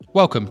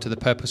Welcome to the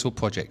Purposeful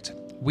Project.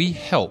 We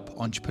help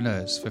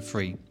entrepreneurs for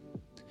free.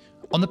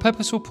 On the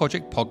Purposeful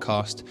Project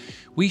podcast,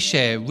 we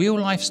share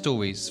real-life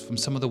stories from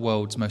some of the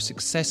world's most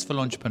successful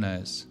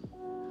entrepreneurs.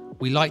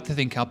 We like to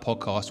think our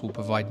podcast will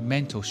provide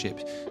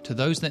mentorship to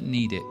those that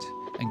need it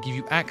and give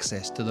you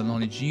access to the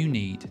knowledge you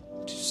need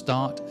to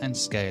start and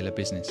scale a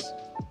business.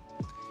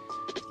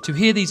 To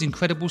hear these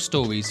incredible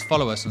stories,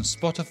 follow us on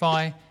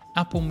Spotify,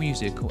 Apple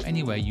Music, or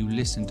anywhere you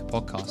listen to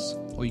podcasts,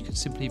 or you can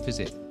simply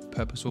visit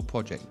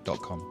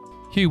purposefulproject.com.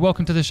 Hugh,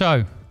 welcome to the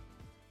show.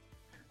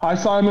 Hi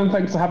Simon,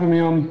 thanks for having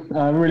me on.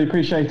 I really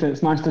appreciate it.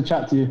 It's nice to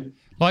chat to you.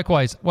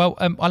 Likewise. Well,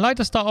 I'd like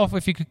to start off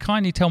if you could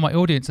kindly tell my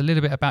audience a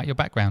little bit about your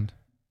background.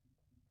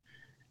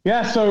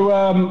 Yeah, so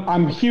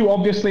I'm Hugh,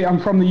 obviously. I'm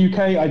from the UK.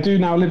 I do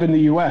now live in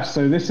the US.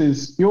 So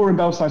you're in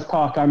Belsize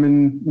Park. I'm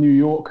in New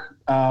York.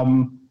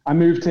 I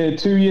moved here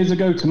 2 years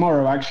ago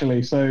tomorrow,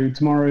 actually. So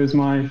tomorrow is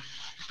my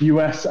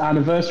US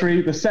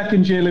anniversary. The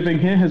second year living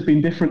here has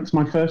been different to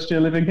my first year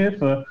living here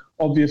for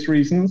obvious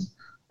reasons.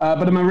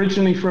 But I'm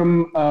originally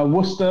from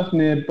Worcester,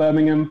 near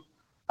Birmingham.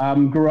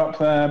 Grew up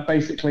there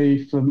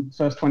basically for the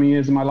first 20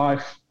 years of my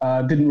life.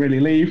 Didn't really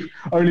leave.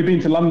 Only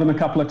been to London a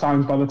couple of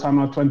times by the time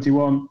I was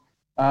 21.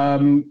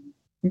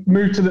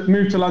 Moved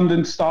to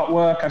London to start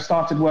work. I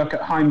started work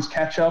at Heinz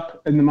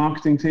Ketchup in the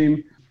marketing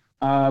team.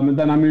 And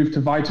then I moved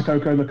to Vita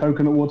Coco, the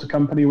coconut water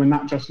company, when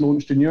that just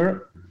launched in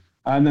Europe,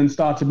 and then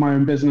started my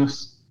own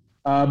business.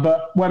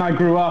 But when I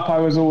grew up, I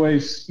was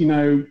always,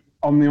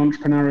 on the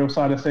entrepreneurial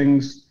side of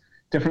things,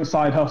 different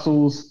side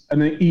hustles,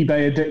 and an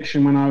eBay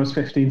addiction when I was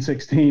 15,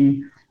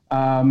 16.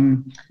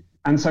 And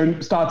so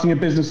starting a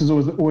business is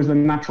always the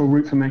natural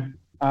route for me.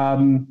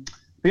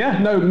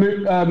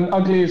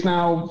 Ugly is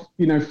now,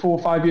 4 or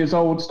 5 years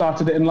old,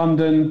 started it in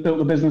London, built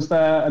the business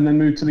there, and then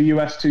moved to the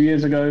US 2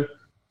 years ago.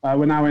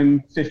 We're now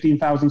in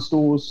 15,000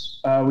 stores.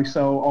 We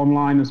sell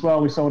online as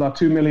well. We sold our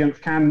 2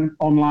 millionth can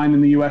online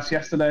in the US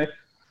yesterday.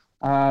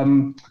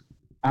 And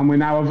we're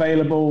now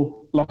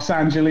available Los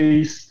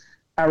Angeles,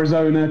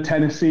 Arizona,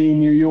 Tennessee,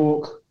 New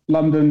York,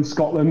 London,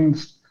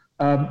 Scotland,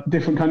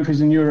 different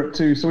countries in Europe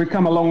too. So we've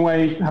come a long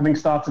way, having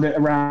started it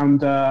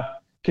around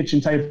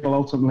kitchen table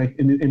ultimately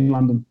in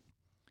London.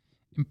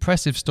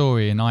 Impressive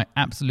story, and I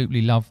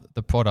absolutely love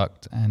the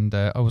product, and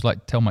I always like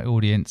to tell my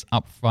audience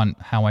up front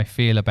how I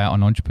feel about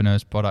an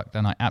entrepreneur's product,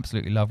 and I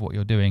absolutely love what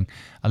you're doing.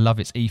 I love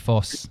its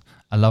ethos.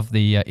 I love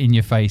the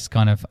in-your-face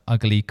kind of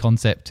ugly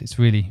concept. It's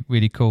really,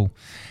 really cool.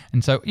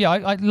 And so,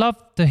 I'd love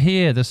to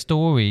hear the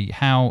story,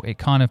 how it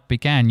kind of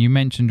began. You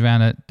mentioned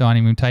around a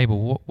dining room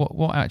table.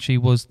 What actually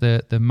was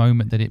the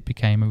moment that it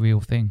became a real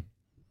thing?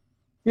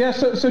 Yeah,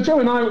 so Joe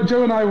and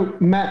I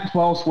met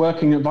whilst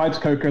working at Vita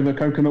Coco, the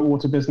coconut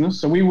water business.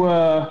 So we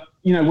were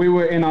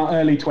in our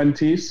early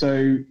 20s.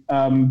 So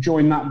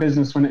joined that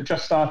business when it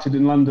just started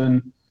in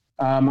London.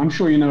 I'm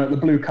sure at the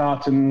blue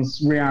cartons,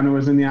 Rihanna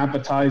was in the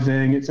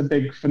advertising. It's a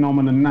big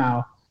phenomenon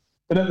now.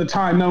 But at the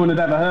time, no one had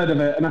ever heard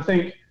of it. And I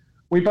think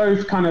we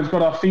both kind of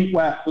got our feet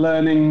wet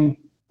learning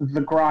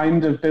the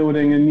grind of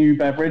building a new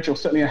beverage, or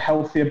certainly a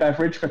healthier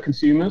beverage for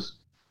consumers.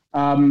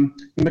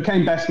 We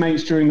became best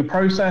mates during the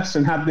process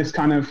and had this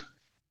kind of,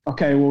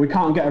 okay, well, we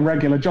can't get a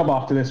regular job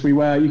after this. You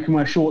can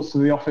wear shorts to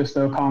the office.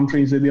 There are palm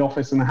trees in the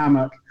office and a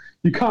hammock.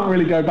 You can't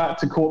really go back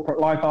to corporate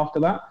life after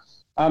that.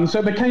 So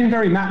it became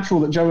very natural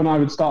that Joe and I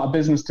would start a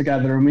business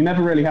together, and we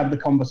never really had the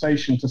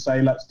conversation to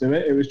say, let's do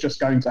it. It was just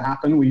going to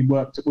happen. We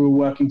were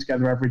working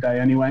together every day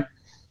anyway.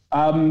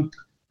 But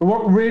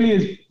what really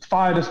has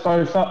fired us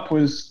both up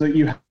was that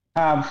you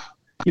have,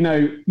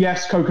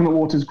 yes, coconut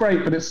water is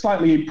great, but it's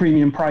slightly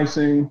premium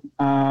pricing.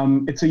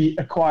 It's an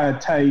acquired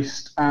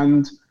taste,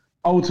 and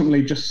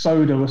ultimately just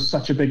soda was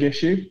such a big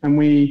issue. And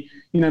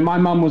my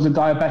mum was a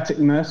diabetic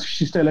nurse.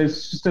 She still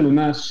is. She's still a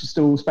nurse. She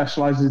still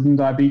specializes in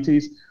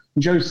diabetes.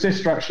 Joe's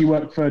sister actually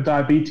worked for a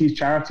diabetes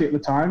charity at the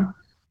time.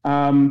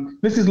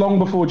 This is long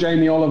before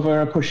Jamie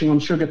Oliver pushing on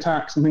sugar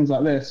tax and things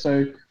like this.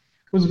 So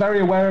was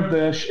very aware of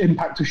the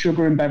impact of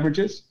sugar in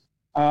beverages,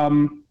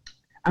 and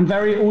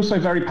also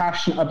very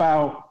passionate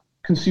about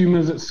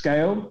consumers at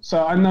scale.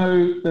 So I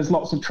know there's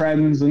lots of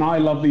trends, and I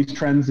love these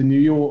trends in New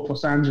York,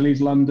 Los Angeles,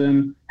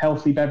 London,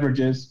 healthy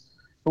beverages.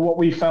 But what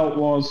we felt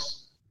was,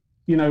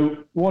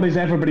 what is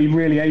everybody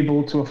really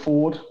able to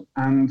afford?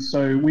 And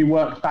so we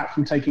worked back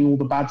from taking all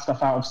the bad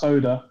stuff out of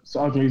soda.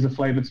 So Ugly is a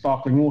flavored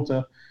sparkling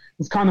water.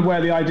 It's kind of where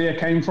the idea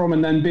came from.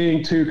 And then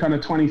being two kind of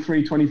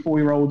 23,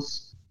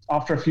 24-year-olds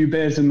after a few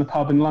beers in the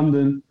pub in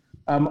London,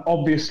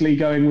 obviously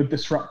going with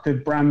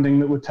disruptive branding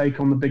that would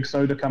take on the big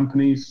soda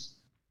companies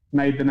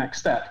made the next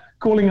step.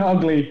 Calling it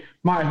Ugly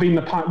might have been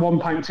the one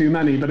pint too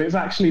many, but it's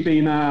actually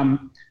been,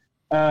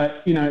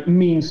 it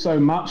means so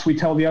much. We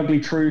tell the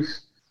ugly truth.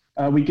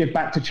 We give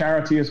back to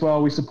charity as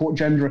well. We support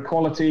gender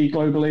equality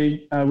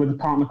globally with a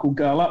partner called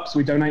Girl Up. So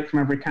we donate from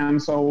every can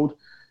sold.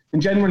 And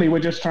generally, we're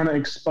just trying to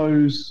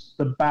expose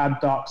the bad,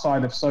 dark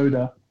side of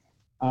soda.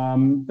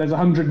 There's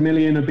 100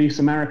 million obese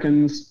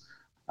Americans,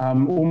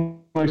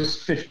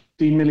 almost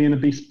 15 million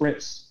obese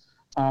Brits.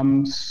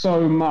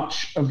 So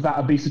much of that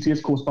obesity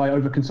is caused by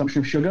overconsumption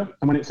of sugar.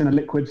 And when it's in a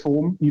liquid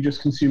form, you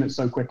just consume it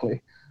so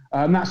quickly.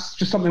 And that's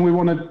just something we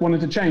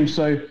wanted to change.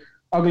 So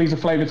Ugly's a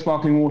flavored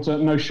sparkling water,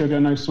 no sugar,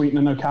 no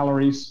sweetener, no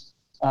calories.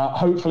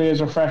 Hopefully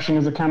as refreshing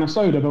as a can of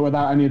soda, but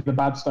without any of the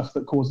bad stuff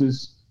that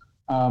causes,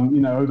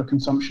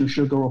 overconsumption of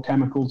sugar or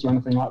chemicals or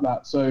anything like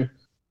that. So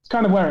it's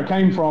kind of where it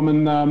came from.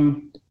 And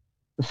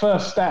the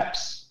first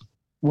steps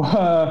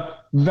were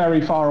very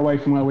far away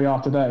from where we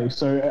are today.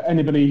 So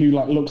anybody who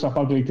looks up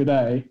Ugly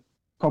today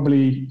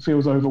probably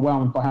feels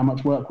overwhelmed by how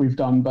much work we've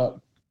done. But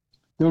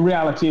the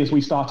reality is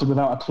we started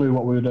without a clue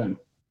what we were doing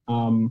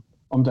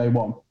on day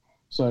one.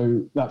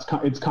 So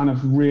it's kind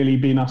of really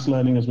been us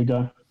learning as we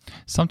go.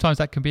 Sometimes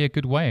that can be a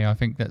good way. I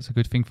think that's a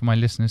good thing for my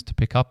listeners to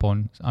pick up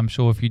on. I'm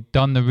sure if you'd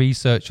done the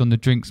research on the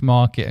drinks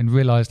market and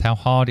realised how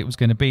hard it was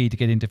going to be to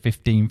get into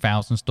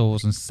 15,000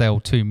 stores and sell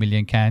 2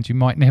 million cans, you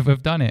might never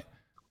have done it.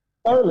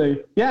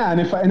 Totally. Yeah. And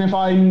if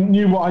I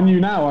knew what I knew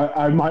now,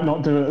 I might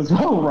not do it as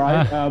well,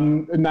 right?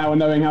 Now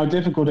knowing how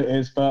difficult it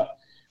is. But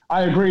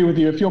I agree with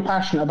you. If you're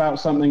passionate about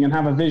something and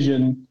have a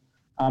vision,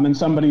 and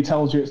somebody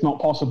tells you it's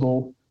not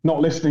possible, not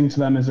listening to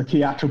them is a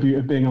key attribute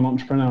of being an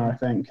entrepreneur, I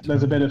think.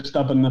 There's a bit of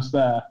stubbornness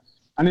there.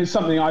 And it's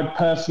something I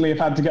personally have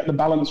had to get the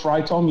balance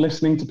right on,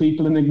 listening to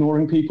people and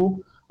ignoring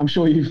people. I'm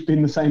sure you've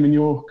been the same in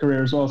your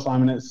career as well,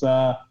 Simon. It's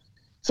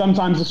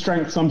sometimes a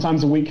strength,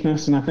 sometimes a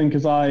weakness. And I think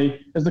as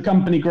the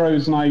company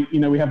grows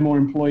and we have more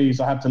employees,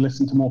 I have to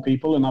listen to more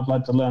people, and I've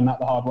had to learn that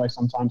the hard way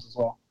sometimes as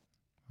well.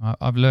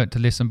 I've learned to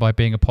listen by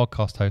being a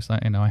podcast host.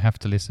 I have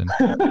to listen.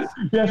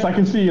 Yes, I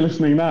can see you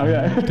listening now.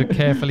 Yeah, to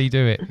carefully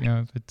do it.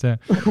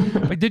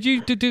 But did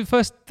you do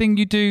first thing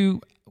you do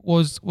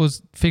was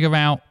figure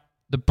out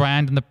the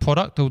brand and the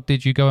product, or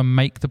did you go and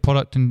make the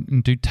product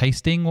and do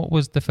tasting? What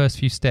was the first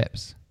few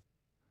steps?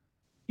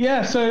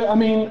 Yeah, so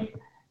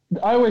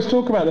I always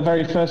talk about the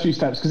very first few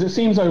steps because it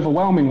seems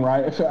overwhelming,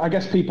 right? I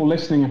guess people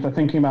listening, if they're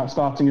thinking about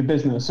starting a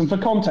business, and for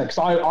context,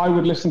 I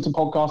would listen to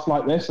podcasts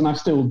like this, and I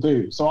still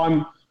do. So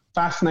I'm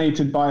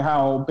fascinated by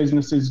how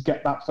businesses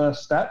get that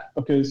first step,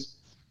 because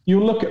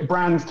you look at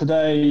brands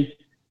today,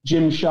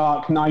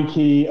 Gymshark,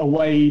 Nike,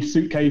 Away,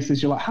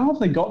 suitcases, you're like, how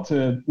have they got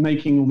to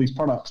making all these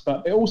products?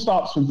 But it all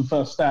starts with the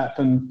first step.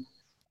 And,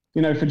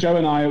 for Joe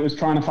and I, it was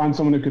trying to find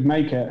someone who could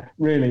make it.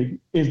 Really,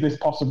 is this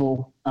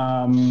possible?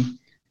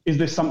 Is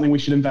this something we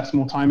should invest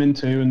more time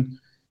into? And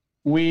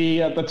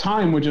we, at the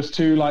time, were just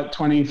two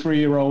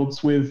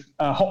 23-year-olds with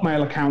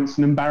Hotmail accounts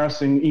and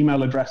embarrassing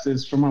email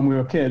addresses from when we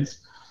were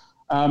kids.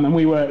 And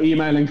we were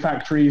emailing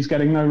factories,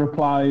 getting no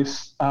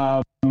replies,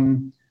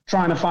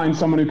 trying to find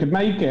someone who could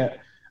make it.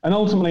 And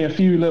ultimately, a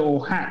few little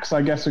hacks,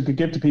 I guess, we could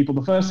give to people.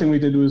 The first thing we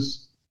did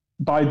was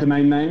buy a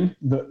domain name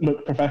that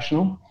looked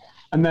professional.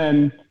 And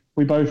then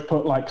we both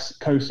put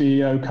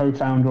co-CEO,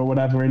 co-founder or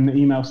whatever in the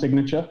email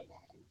signature.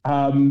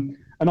 And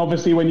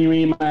obviously, when you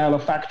email a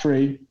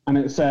factory and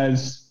it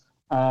says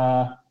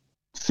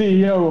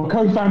CEO or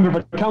co-founder of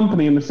a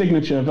company in the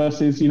signature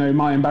versus,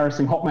 my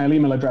embarrassing Hotmail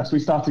email address, we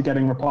started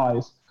getting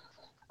replies.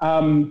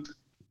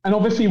 And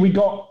obviously we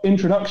got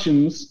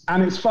introductions,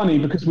 and it's funny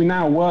because we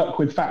now work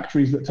with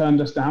factories that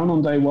turned us down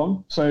on day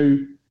one. So,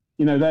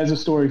 there's a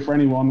story for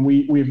anyone.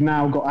 We've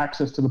now got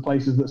access to the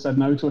places that said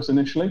no to us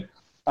initially.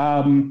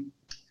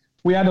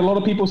 We had a lot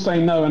of people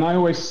say no, and I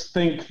always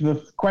think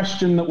the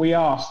question that we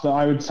asked that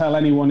I would tell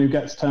anyone who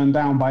gets turned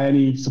down by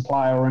any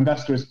supplier or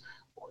investor is,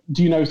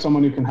 do you know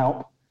someone who can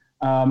help?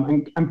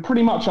 And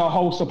pretty much our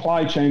whole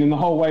supply chain and the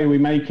whole way we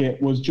make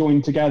it was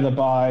joined together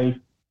by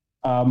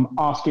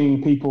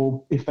asking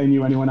people if they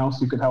knew anyone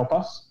else who could help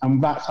us.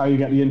 And that's how you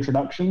get the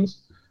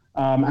introductions.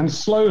 And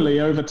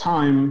slowly over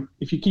time,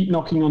 if you keep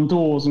knocking on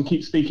doors and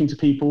keep speaking to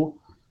people,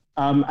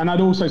 and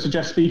I'd also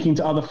suggest speaking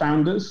to other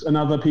founders and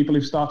other people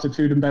who've started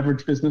food and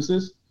beverage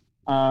businesses,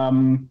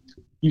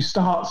 you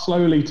start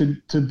slowly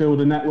to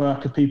build a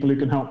network of people who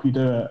can help you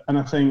do it. And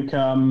I think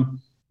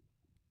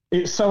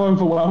it's so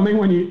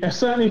overwhelming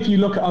certainly if you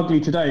look at Ugly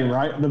today,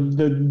 right?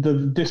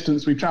 The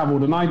distance we've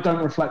traveled, and I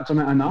don't reflect on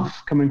it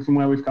enough coming from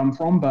where we've come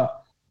from,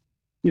 but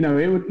it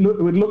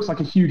would look like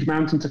a huge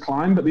mountain to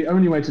climb, but the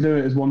only way to do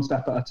it is one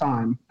step at a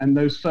time. And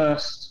the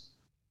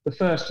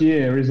first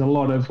year is a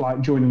lot of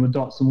joining the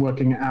dots and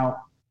working it out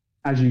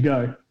as you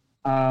go.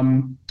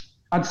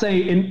 I'd say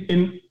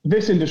in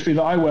this industry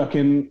that I work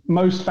in,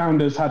 most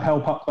founders had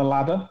help up the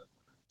ladder.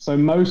 So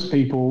most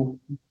people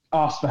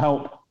asked for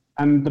help,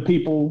 and the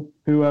people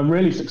who are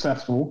really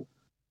successful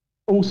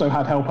also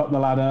had help up the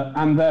ladder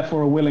and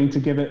therefore are willing to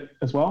give it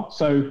as well.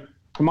 So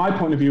from my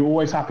point of view,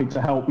 always happy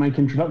to help make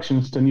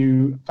introductions to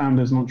new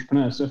founders and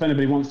entrepreneurs. So if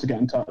anybody wants to get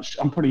in touch,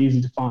 I'm pretty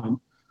easy to find.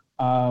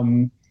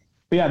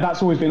 But yeah,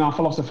 that's always been our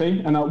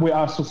philosophy, and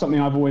that's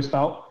something I've always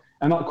felt.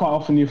 And not quite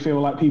often you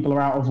feel like people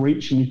are out of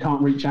reach and you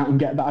can't reach out and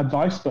get that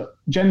advice, but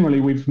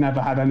generally we've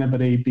never had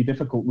anybody be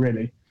difficult,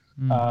 really,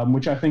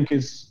 which I think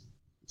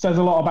says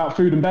a lot about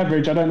food and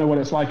beverage. I don't know what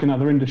it's like in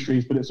other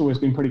industries, but it's always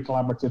been pretty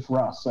collaborative for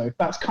us. So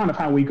that's kind of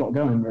how we got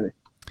going, really.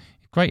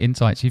 Great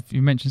insights.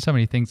 You mentioned so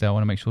many things there I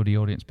want to make sure the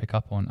audience pick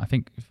up on. I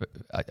think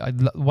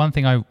one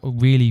thing I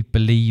really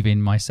believe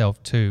in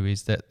myself too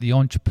is that the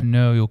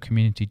entrepreneurial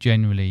community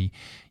generally,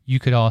 you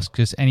could ask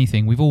us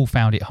anything. We've all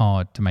found it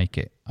hard to make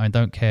it. I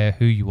don't care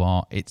who you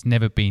are. It's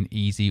never been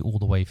easy all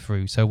the way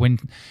through. So when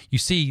you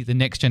see the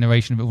next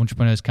generation of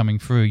entrepreneurs coming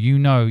through, you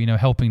know,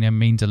 helping them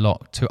means a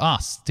lot to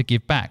us to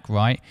give back,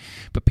 right?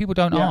 But people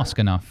don't ask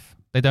enough.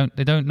 They don't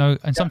know,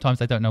 and sometimes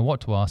they don't know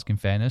what to ask, in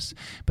fairness,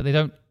 but they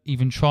don't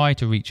even try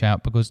to reach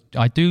out, because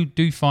I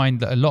do find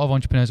that a lot of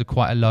entrepreneurs are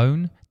quite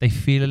alone. They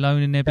feel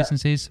alone in their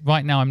businesses.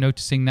 Right now, I'm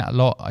noticing that a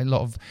lot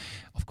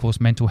of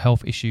course, mental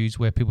health issues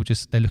where people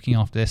they're looking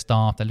after their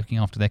staff, they're looking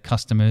after their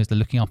customers, they're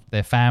looking after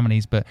their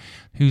families, but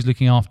who's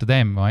looking after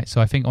them, right? So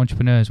I think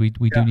entrepreneurs, we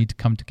do need to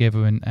come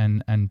together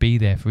and be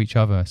there for each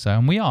other. So,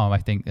 and we are, I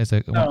think, if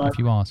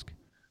you ask.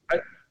 I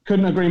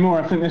couldn't agree more.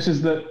 I think this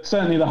is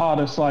certainly the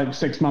hardest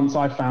 6 months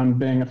I found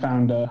being a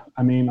founder.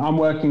 I mean, I'm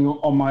working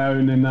on my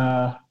own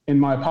in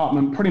my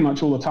apartment pretty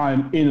much all the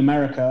time in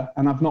America,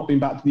 and I've not been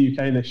back to the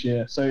UK this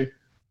year. So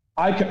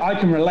I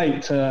can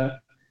relate to,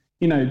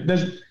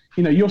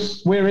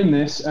 we're in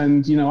this,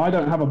 and I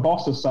don't have a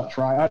boss as such,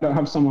 right? I don't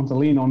have someone to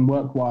lean on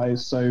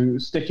work-wise. So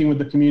sticking with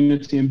the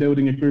community and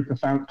building a group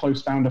of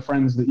close founder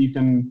friends that you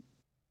can,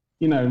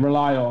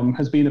 rely on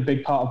has been a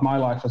big part of my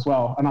life as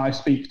well. And I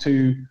speak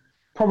to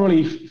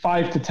probably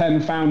 5 to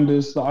 10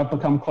 founders that I've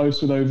become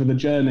close with over the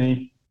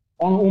journey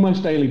on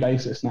almost daily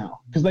basis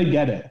now, because they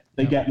get it.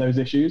 They get those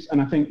issues,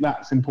 and I think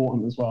that's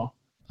important as well.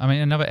 I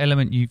mean, another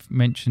element you've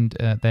mentioned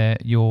there,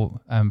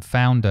 your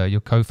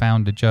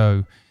co-founder,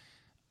 Joe.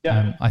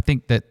 Yeah. I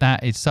think that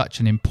is such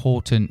an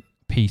important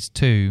piece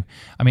too.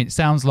 I mean, it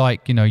sounds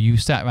like, you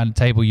sat around the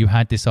table, you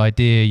had this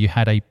idea, you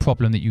had a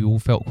problem that you all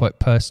felt quite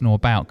personal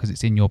about because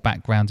it's in your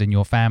backgrounds, in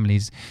your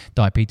families,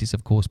 diabetes,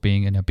 of course,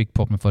 being a big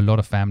problem for a lot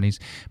of families,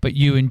 but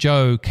you and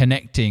Joe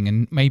connecting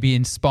and maybe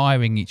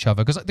inspiring each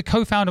other, because the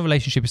co-founder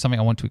relationship is something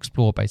I want to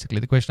explore. Basically,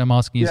 the question I'm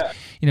asking is,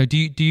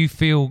 do you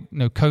feel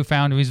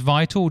co-founder is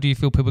vital? Do you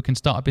feel people can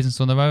start a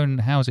business on their own?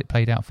 How has it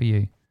played out for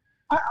you?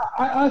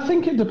 I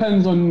think it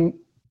depends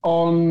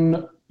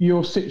on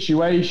your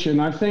situation.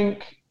 I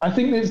think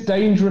it's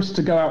dangerous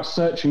to go out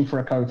searching for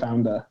a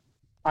co-founder.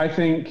 I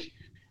think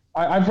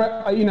I've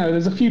read,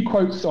 there's a few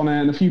quotes on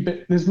it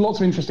and there's lots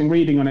of interesting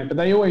reading on it, but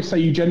they always say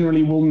you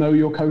generally will know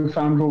your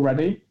co-founder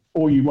already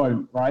or you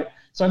won't, right?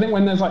 So I think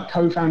when there's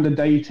co-founder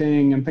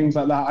dating and things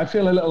like that, I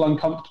feel a little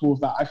uncomfortable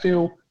with that. I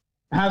feel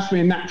it has to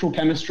be a natural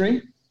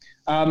chemistry.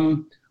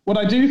 What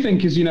I do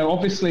think is,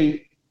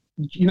 obviously,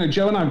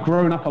 Joe and I have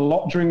grown up a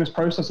lot during this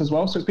process as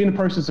well. So it's been a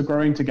process of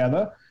growing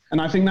together. And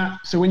I think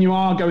so when you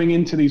are going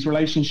into these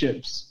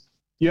relationships,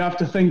 you have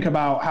to think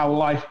about how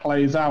life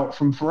plays out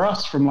for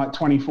us from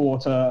 24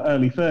 to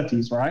early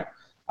 30s, right?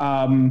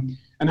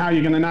 And how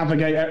you're going to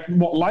navigate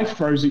what life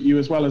throws at you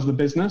as well as the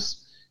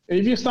business.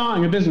 If you're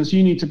starting a business,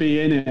 you need to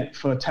be in it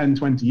for 10,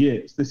 20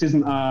 years. This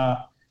isn't,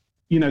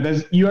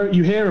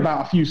 you hear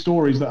about a few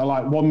stories that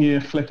are 1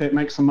 year, flip it,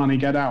 make some money,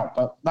 get out.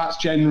 But that's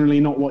generally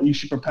not what you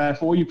should prepare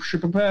for. You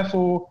should prepare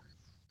for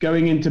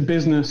going into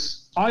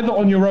business either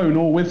on your own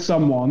or with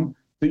someone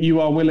that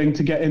you are willing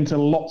to get into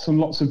lots and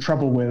lots of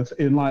trouble with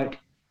in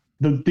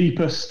the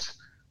deepest,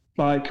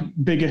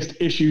 biggest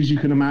issues you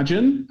can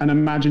imagine, and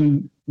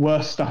imagine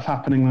worse stuff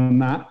happening than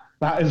that.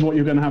 That is what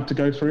you're going to have to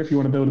go through if you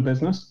want to build a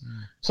business.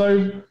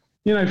 So,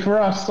 for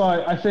us,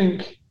 I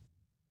think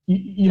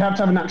you have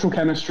to have a natural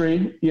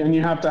chemistry, and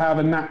you have to have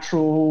a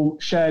natural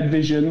shared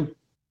vision.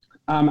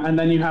 And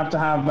then you have to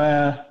have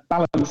a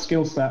balanced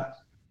skill set.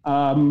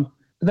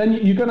 Then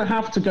you're going to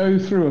have to go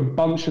through a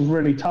bunch of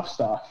really tough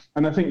stuff.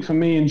 And I think for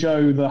me and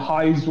Joe, the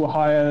highs were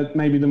higher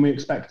maybe than we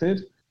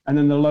expected, and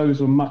then the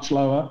lows were much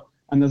lower.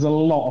 And there's a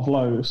lot of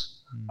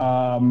lows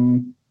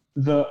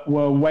that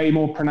were way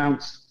more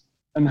pronounced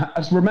and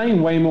has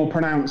remained way more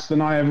pronounced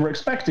than I ever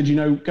expected.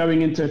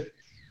 Going into,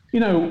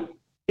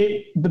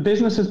 the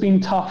business has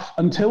been tough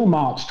until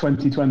March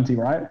 2020,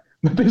 right?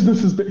 The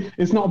business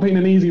it's not been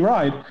an easy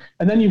ride.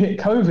 And then you hit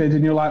COVID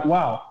and you're like,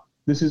 wow,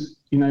 this is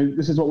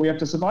what we have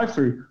to survive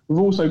through. We've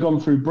also gone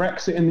through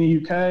Brexit in the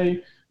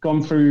UK,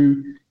 gone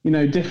through,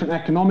 different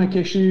economic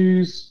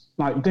issues,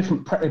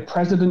 different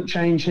president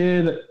change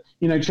here that,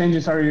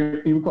 changes how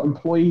you've got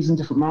employees in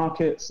different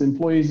markets,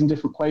 employees in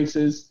different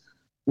places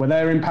where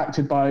they're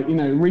impacted by,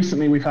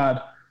 recently we've had,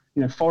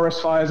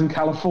 forest fires in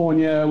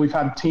California. We've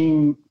had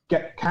team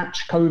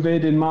catch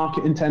COVID in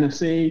market in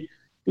Tennessee.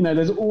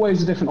 There's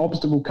always a different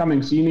obstacle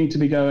coming. So you need to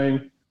be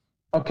going,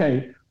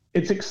 okay,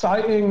 it's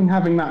exciting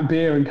having that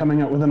beer and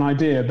coming up with an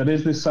idea, but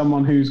is this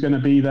someone who's going to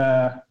be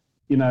there,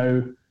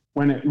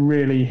 when it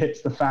really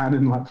hits the fan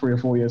in 3 or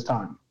 4 years'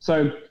 time?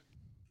 So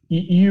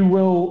you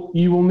will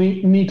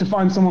need to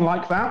find someone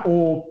like that,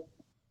 or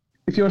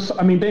if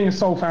being a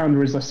sole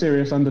founder is a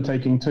serious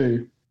undertaking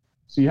too.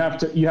 So you have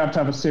to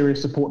have a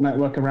serious support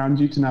network around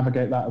you to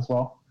navigate that as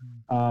well.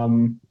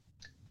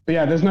 But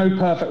yeah, there's no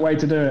perfect way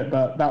to do it,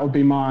 but that would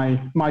be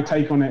my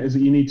take on it, is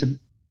that you need to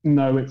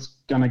know it's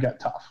going to get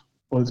tough,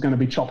 or there's going to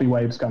be choppy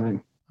waves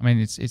coming. I mean,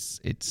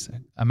 it's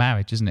a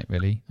marriage, isn't it,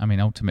 really? I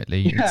mean,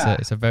 ultimately,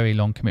 it's a very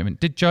long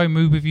commitment. Did Joe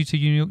move with you to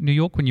New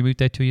York when you moved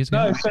there 2 years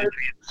ago? No,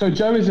 so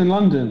Joe is in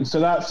London.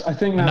 So I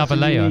think that's another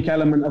layer. Unique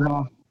element of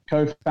our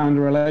co-founder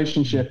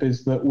relationship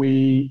is that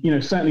we,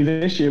 certainly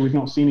this year we've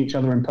not seen each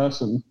other in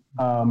person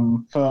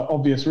for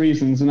obvious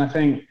reasons. And I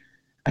think,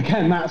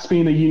 again, that's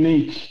been a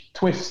unique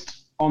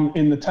twist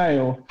in the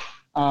tale.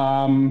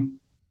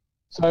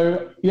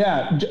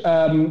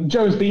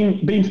 Joe's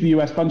been to the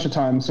US a bunch of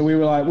times. So we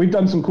were like, we've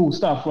done some cool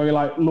stuff where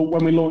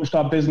when we launched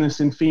our business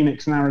in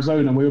Phoenix in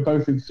Arizona, we were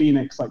both in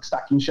Phoenix, like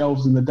stacking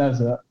shelves in the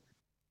desert.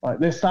 Like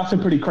that's a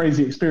pretty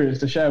crazy experience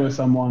to share with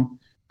someone.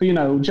 But,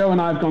 Joe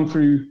and I have gone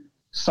through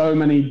so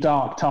many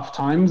dark, tough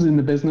times in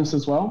the business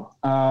as well.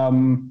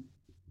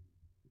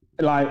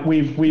 Like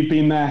we've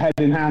been there head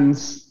in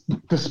hands,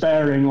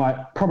 despairing, like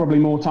probably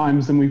more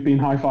times than we've been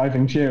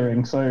high-fiving,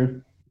 cheering. So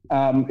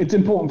it's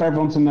important for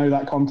everyone to know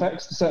that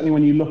context. Certainly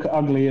when you look at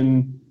Ugly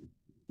and,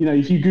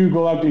 if you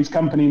Google Ugly's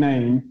company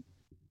name,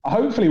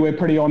 hopefully we're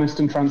pretty honest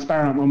and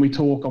transparent when we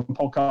talk on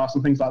podcasts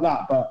and things like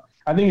that. But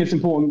I think it's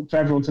important for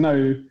everyone to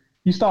know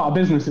you start a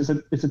business,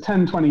 it's a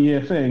 10, 20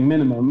 year thing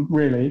minimum,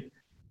 really.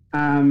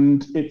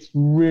 And it's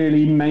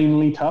really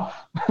mainly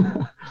tough.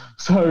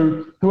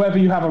 So whoever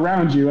you have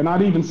around you, and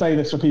I'd even say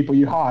this for people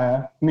you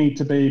hire, need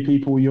to be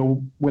people you're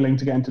willing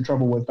to get into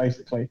trouble with,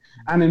 basically,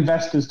 and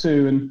investors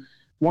too. And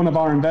one of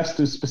our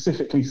investors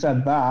specifically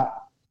said that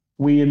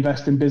we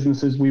invest in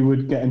businesses we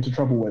would get into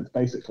trouble with,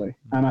 basically.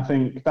 And I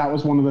think that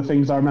was one of the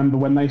things I remember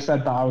when they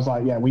said that. I was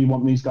like, yeah, we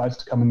want these guys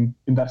to come and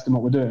invest in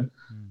what we're doing.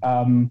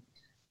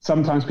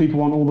 Sometimes people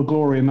want all the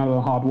glory and none of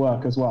the hard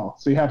work as well.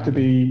 So you have to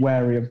be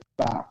wary of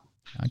that.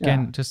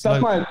 Again,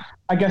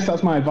 I guess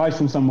that's my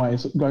advice in some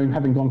ways,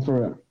 having gone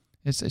through it.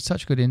 It's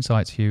such good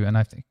insights, Hugh, and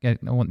I think I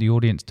want the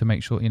audience to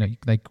make sure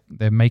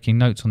they're making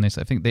notes on this.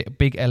 I think the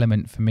big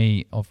element for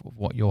me of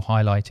what you're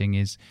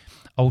highlighting is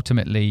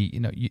ultimately,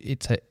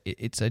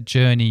 it's a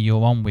journey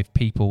you're on with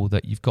people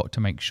that you've got to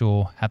make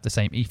sure have the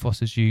same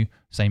ethos as you,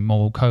 same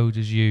moral code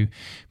as you,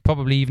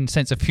 probably even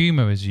sense of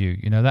humor as you.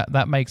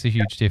 That makes a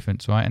huge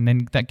difference, right? And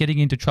then that getting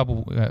into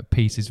trouble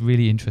piece is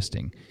really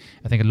interesting.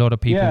 I think a lot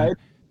of people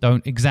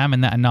don't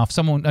examine that enough.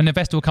 An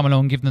investor will come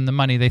along and give them the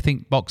money. They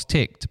think box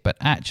ticked, but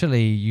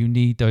actually you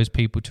need those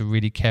people to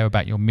really care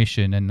about your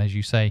mission. And as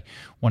you say,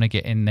 want to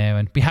get in there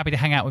and be happy to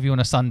hang out with you on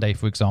a Sunday,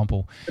 for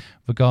example,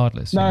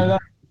 regardless. No,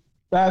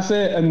 that's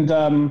it. And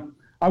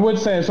I would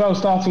say as well,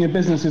 starting a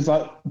business is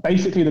like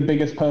basically the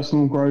biggest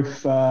personal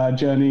growth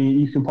journey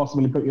you can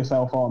possibly put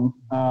yourself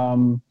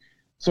on.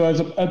 So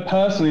as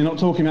personally, not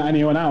talking about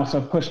anyone else,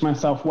 I've pushed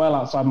myself well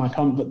outside my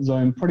comfort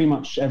zone pretty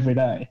much every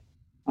day.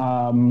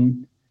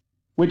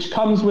 Which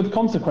comes with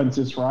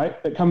consequences, right?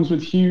 It comes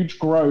with huge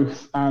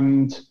growth.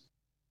 And,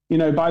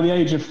 by the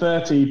age of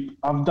 30,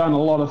 I've done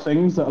a lot of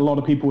things that a lot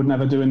of people would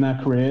never do in their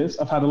careers.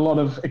 I've had a lot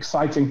of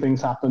exciting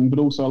things happen, but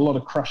also a lot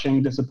of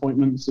crushing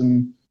disappointments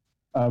and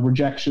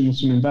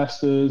rejections from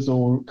investors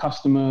or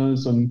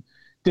customers and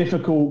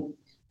difficult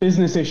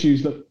business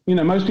issues that,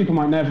 most people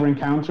might never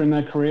encounter in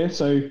their career.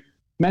 So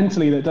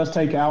mentally, that does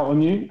take it out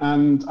on you.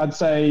 And I'd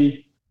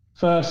say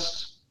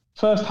first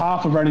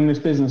half of running this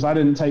business, I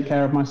didn't take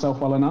care of myself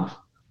well enough.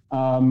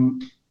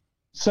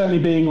 Certainly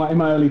being like in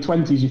my early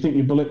 20s, you think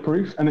you're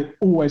bulletproof and it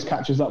always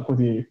catches up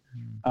with you.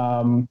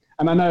 And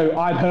I know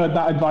I'd heard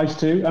that advice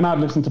too, and I'd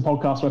listened to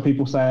podcasts where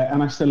people say it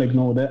and I still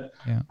ignored it.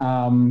 Yeah.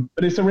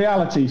 But it's a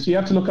reality. So you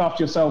have to look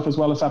after yourself as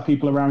well as have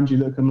people around you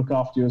that can look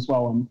after you as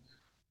well.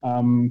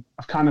 And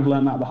I've kind of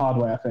learned that the hard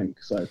way, I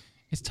think. So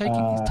It's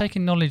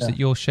taking knowledge that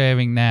you're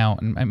sharing now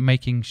and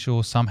making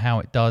sure somehow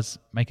it does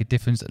make a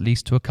difference, at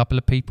least to a couple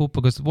of people,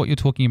 because what you're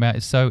talking about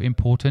is so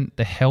important.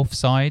 The health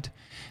side,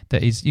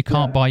 that is, you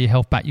can't buy your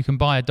health back. You can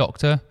buy a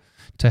doctor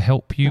to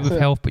help you with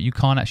health, but you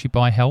can't actually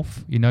buy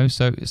health,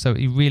 so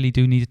you really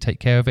do need to take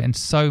care of it. And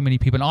so many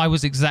people, and I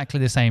was exactly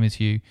the same as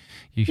you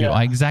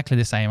exactly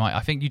the same. I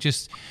think you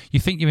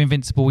think you're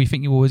invincible, you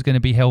think you're always going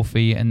to be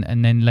healthy,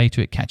 and then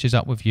later it catches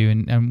up with you.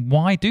 And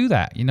why do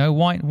that?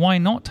 Why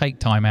not take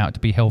time out to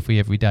be healthy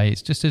every day?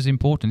 It's just as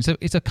important. So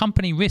it's a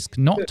company risk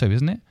not to,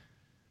 isn't it?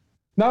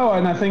 No,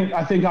 and I think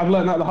I've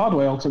learned that the hard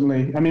way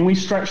ultimately. I mean, we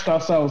stretched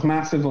ourselves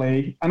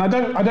massively, and I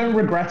don't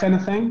regret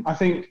anything. I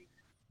think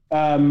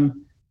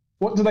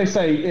what do they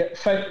say?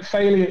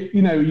 Failure,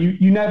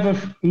 you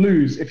never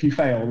lose if you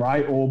fail,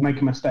 right? Or make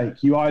a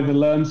mistake. You either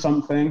learn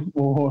something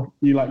or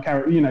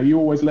you're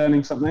always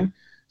learning something.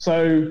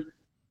 So,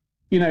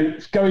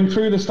 going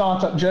through the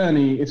startup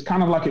journey, it's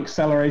kind of like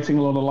accelerating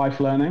a lot of life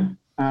learning.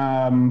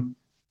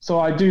 So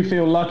I do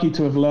feel lucky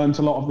to have learned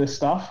a lot of this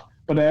stuff,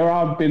 but there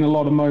have been a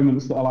lot of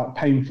moments that are like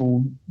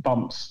painful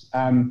bumps.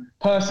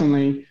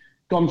 Personally,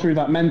 gone through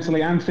that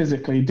mentally and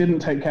physically, didn't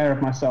take care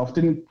of myself,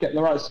 didn't get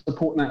the right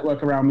support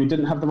network around me,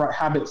 didn't have the right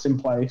habits in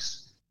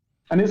place.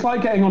 And it's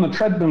like getting on a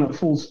treadmill at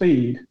full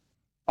speed.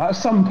 At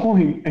some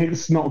point,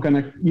 you're not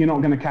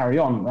going to carry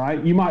on,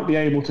 right? You might be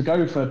able to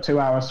go for 2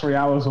 hours, 3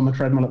 hours on the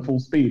treadmill at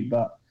full speed,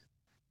 but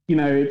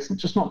it's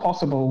just not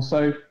possible.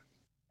 So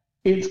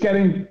it's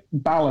getting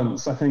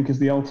balance, I think, is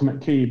the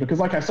ultimate key, because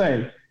like I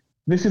say,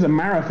 this is a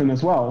marathon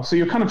as well. So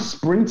you're kind of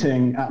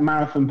sprinting at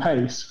marathon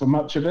pace for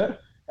much of it.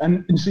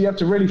 And so you have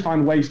to really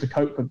find ways to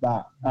cope with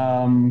that.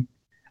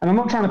 And I'm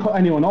not trying to put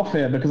anyone off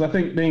here, because I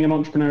think being an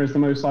entrepreneur is the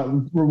most like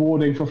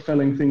rewarding,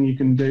 fulfilling thing you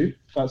can do.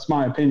 That's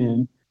my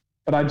opinion.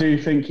 But I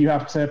do think you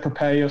have to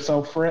prepare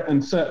yourself for it.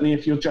 And certainly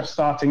if you're just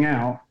starting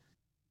out,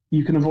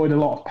 you can avoid a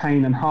lot of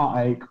pain and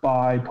heartache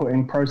by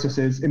putting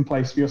processes in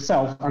place for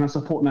yourself and a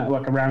support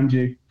network around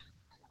you.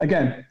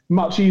 Again,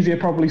 much easier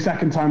probably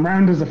second time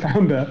round as a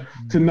founder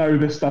to know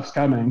this stuff's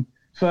coming.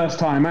 First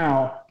time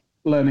out,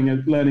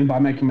 learning by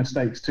making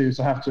mistakes too.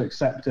 So I have to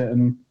accept it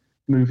and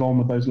move on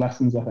with those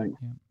lessons, I think.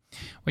 Yeah.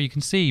 Well, you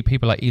can see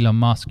people like Elon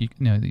Musk,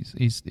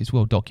 he's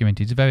well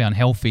documented. He's very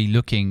unhealthy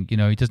looking,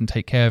 he doesn't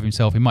take care of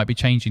himself. He might be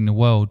changing the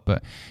world,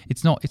 but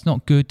it's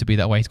not good to be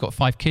that way. He's got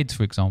 5 kids,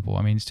 for example.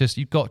 I mean, it's just,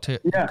 you've got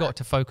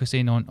to focus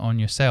in on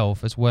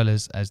yourself as well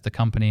as the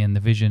company and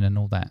the vision and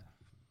all that.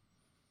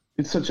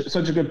 It's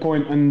such a good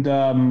point,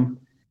 and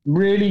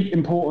really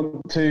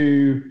important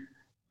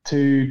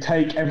to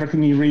take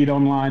everything you read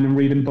online and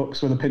read in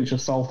books with a pinch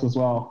of salt as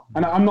well.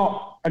 And I'm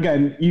not,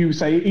 again, you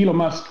say Elon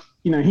Musk,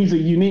 he's a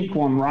unique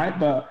one, right?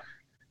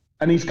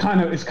 He's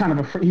kind of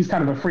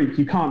a freak.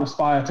 You can't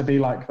aspire to be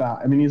like that.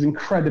 I mean, he's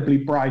incredibly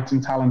bright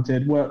and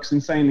talented, works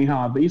insanely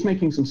hard, but he's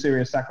making some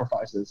serious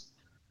sacrifices.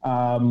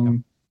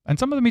 And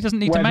some of them he doesn't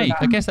need to make.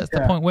 I guess that's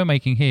the point we're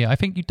making here. I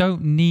think you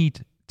don't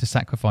need to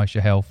sacrifice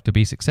your health to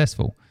be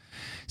successful.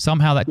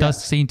 Somehow that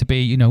does seem to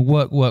be,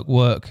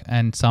 work,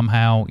 and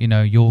somehow,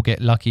 you'll get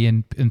lucky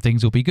and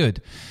things will be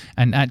good.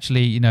 And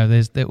actually,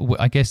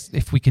 I guess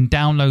if we can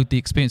download the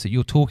experience that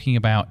you're talking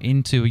about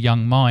into a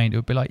young mind, it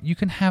would be like, you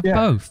can have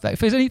both. If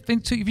there's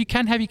anything if you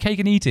can have your cake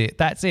and eat it,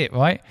 that's it,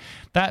 right?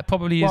 That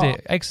probably is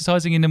it.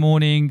 Exercising in the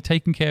morning,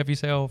 taking care of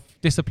yourself,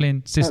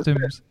 discipline,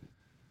 systems.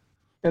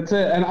 That's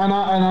it. And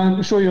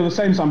I'm sure you're the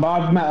same, Sam, but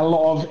I've met a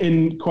lot of,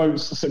 in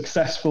quotes,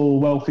 successful,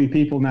 wealthy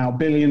people now,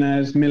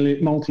 billionaires,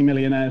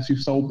 multi-millionaires who've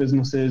sold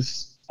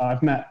businesses.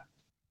 I've met,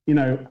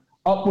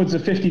 upwards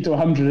of 50 to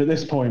 100 at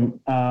this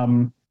point.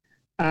 And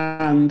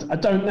I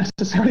don't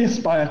necessarily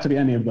aspire to be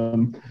any of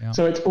them. Yeah.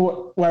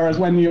 So whereas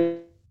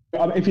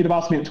if you'd have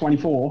asked me at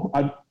 24,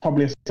 I'd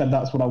probably have said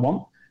that's what I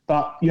want.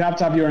 But you have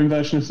to have your own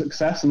version of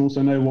success and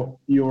also know what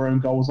your own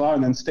goals are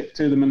and then stick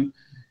to them. And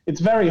it's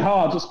very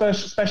hard,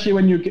 especially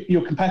when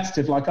you're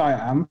competitive like I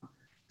am,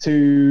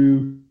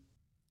 to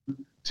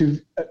kind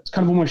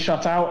of almost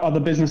shut out other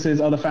businesses,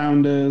 other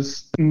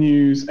founders,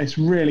 news. It's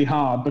really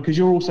hard because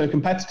you're also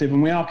competitive,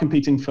 and we are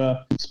competing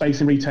for space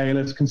in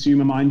retailers,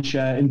 consumer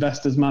mindshare,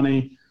 investors'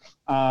 money.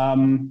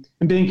 And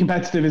being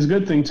competitive is a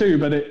good thing too,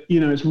 but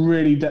it's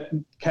really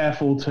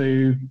careful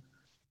to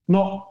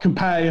not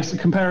compare.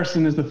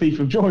 Comparison is the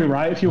thief of joy,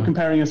 right? If you're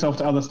comparing yourself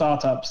to other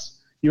startups,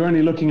 you're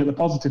only looking at the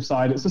positive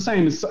side. It's the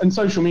same as in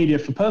social media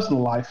for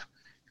personal life.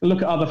 You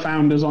look at other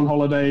founders on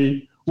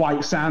holiday,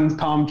 white sands,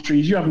 palm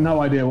trees. You have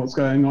no idea what's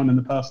going on in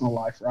the personal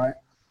life, right?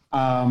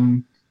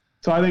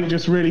 So I think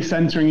just really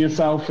centering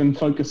yourself and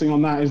focusing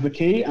on that is the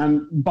key.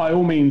 And by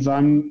all means,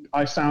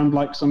 I sound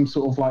like some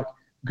sort of like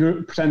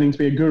pretending to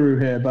be a guru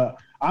here, but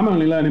I'm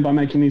only learning by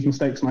making these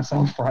mistakes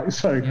myself, right?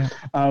 So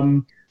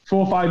 4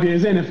 or 5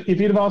 years in, if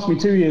you'd have asked me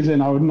 2 years in,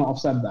 I would not have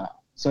said that.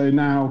 So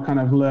now kind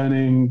of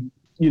learning,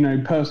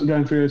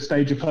 going through a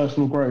stage of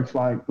personal growth,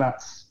 like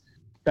that's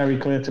very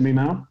clear to me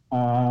now,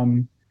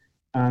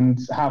 and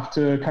have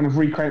to kind of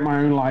recreate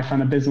my own life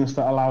and a business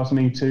that allows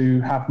me to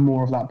have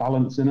more of that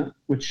balance in it,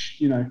 which,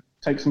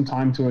 takes some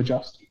time to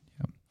adjust.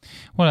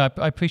 Well,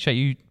 I appreciate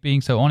you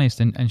being so honest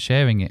and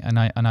sharing it. And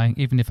I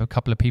even if a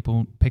couple of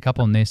people pick up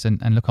on this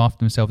and look after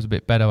themselves a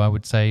bit better, I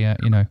would say,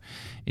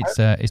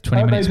 it's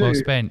 20 minutes well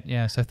spent.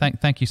 Yeah. So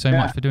thank you so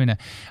much for doing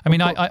that. I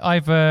mean,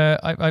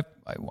 I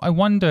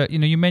wonder,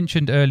 you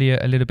mentioned earlier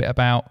a little bit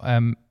about,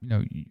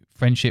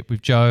 friendship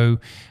with Joe.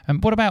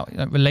 What about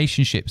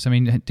relationships? I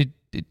mean,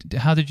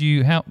 how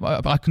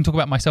I can talk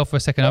about myself for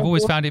a second. I've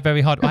always found it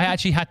very hard. I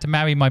actually had to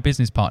marry my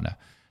business partner.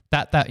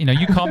 That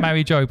you can't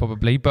marry Joe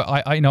probably, but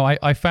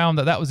I found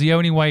that was the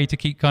only way to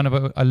keep kind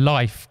of a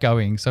life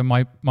going. So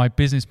my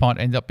business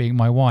partner ended up being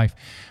my wife.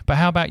 But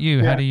how about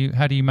you? Yeah.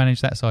 How do you manage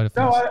that side of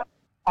things? No,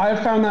 I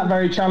found that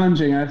very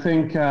challenging. I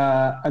think,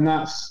 and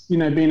that's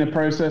been a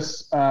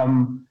process.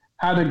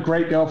 Had a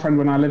great girlfriend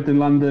when I lived in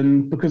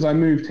London. Because I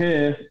moved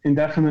here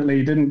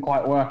indefinitely, didn't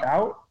quite work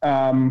out.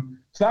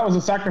 So that was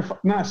a sacrifice.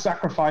 Not a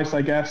sacrifice,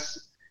 I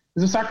guess.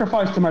 There's a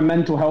sacrifice to my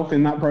mental health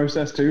in that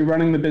process too.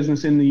 Running the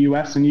business in the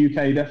US and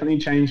UK definitely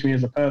changed me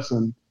as a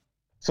person.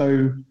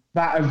 So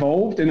that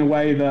evolved in a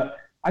way that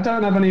I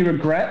don't have any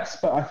regrets,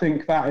 but I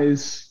think that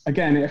is,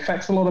 again, it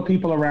affects a lot of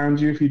people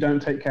around you if you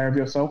don't take care of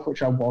yourself,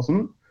 which I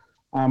wasn't.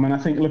 And I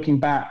think looking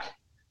back,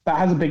 that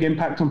has a big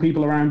impact on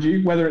people around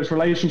you, whether it's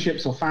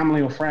relationships or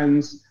family or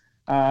friends.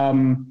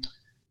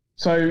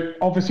 So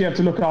obviously you have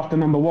to look after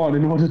number one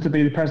in order to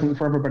be present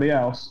for everybody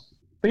else.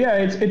 But yeah,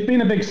 it's been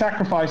a big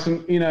sacrifice,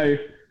 and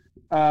it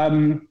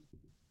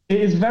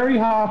is very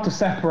hard to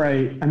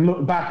separate and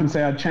look back and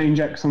say I'd change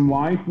X and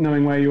Y,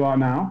 knowing where you are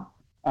now.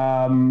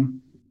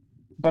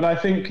 But I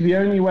think the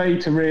only way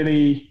to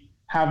really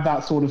have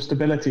that sort of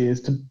stability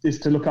is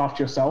to look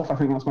after yourself. I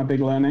think that's my big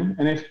learning.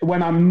 And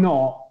when I'm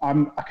not,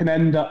 I can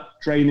end up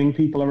draining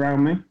people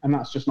around me, and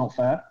that's just not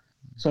fair.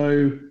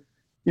 So,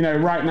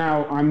 right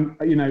now I'm,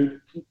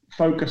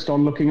 focused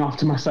on looking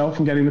after myself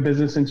and getting the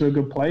business into a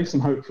good place,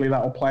 and hopefully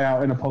that will play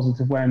out in a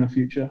positive way in the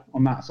future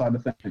on that side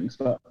of things.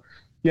 But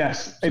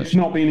yes, it's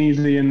not been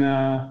easy, and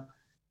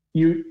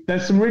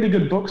there's some really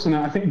good books on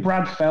it. I think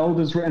Brad Feld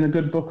has written a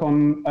good book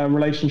on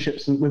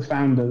relationships with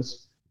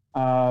founders,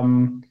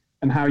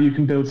 and how you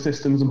can build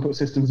systems and put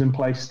systems in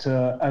place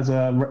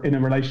in a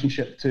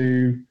relationship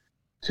to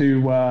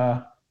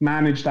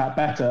manage that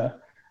better.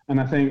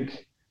 And I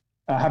think,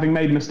 having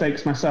made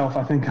mistakes myself,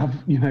 I think I've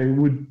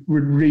would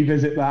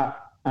revisit that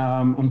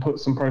and put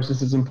some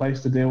processes in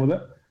place to deal with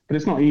it. But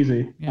it's not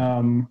easy.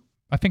 Yeah.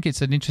 I think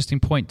it's an interesting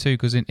point too,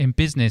 because in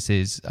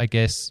businesses, I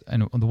guess,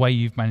 and the way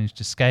you've managed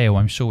to scale,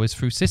 I'm sure, is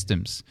through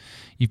systems.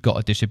 You've got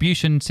a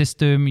distribution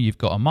system, you've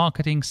got a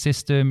marketing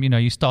system.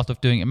 You start off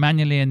doing it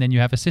manually, and then you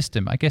have a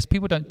system. I guess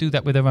people don't do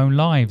that with their own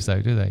lives,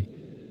 though, do they?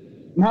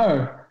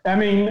 No. I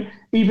mean,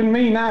 even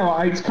me now,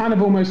 it's kind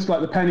of almost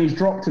like the pennies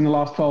dropped in the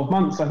last 12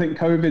 months. I think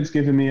COVID's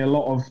given me a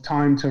lot of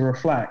time to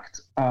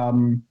reflect.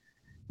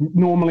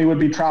 Normally would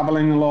be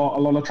traveling a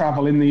lot of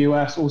travel in the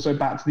US, also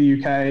back to the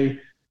UK,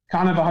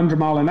 kind of 100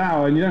 mile an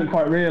hour, and you don't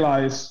quite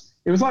realize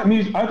it was like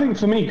music. I think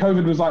for me,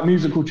 COVID was like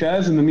musical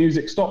chairs, and the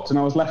music stopped and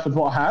I was left with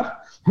what I had,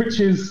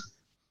 which is,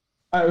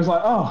 it was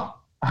like, oh,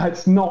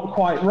 it's not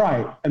quite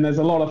right. And there's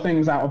a lot of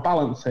things out of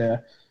balance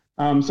here.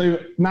 So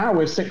now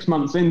we're 6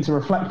 months into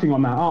reflecting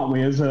on that, aren't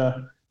we, as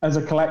a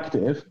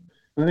collective?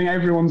 And I think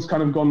everyone's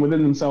kind of gone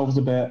within themselves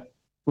a bit,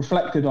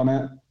 reflected on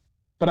it.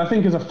 But I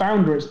think as a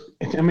founder,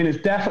 it's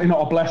definitely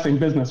not a blessing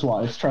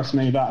business-wise, trust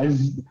me, that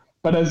is.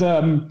 But as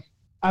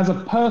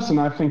a person,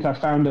 I think I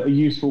found it a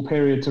useful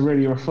period to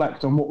really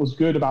reflect on what was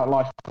good about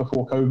life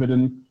before COVID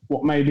and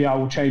what maybe I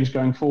will change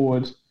going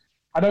forward.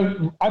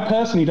 I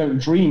personally don't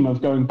dream of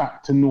going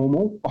back to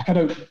normal.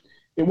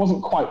 It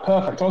wasn't quite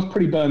perfect. I was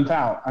pretty burnt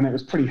out and it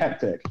was pretty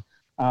hectic.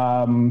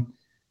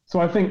 So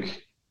I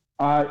think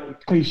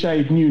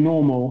cliched new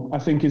normal, I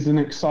think, is an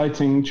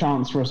exciting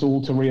chance for us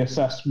all to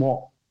reassess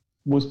what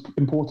was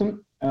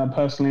important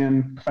personally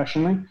and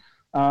professionally.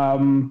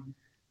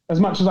 As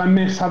much as I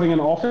miss having an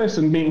office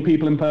and meeting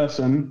people in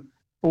person,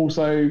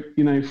 also,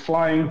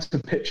 flying to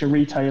pitch a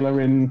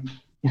retailer in,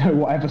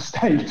 whatever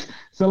state,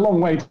 it's a long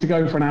way to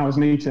go for an hour's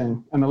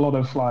meeting, and a lot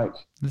of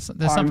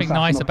There's something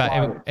nice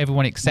about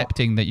everyone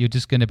accepting that you're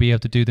just going to be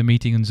able to do the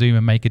meeting on Zoom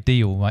and make a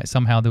deal, right?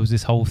 Somehow there was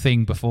this whole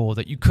thing before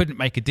that you couldn't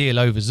make a deal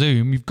over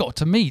Zoom. You've got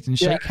to meet and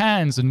shake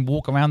hands and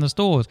walk around the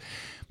stores.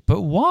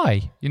 But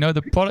why?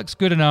 The product's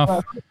good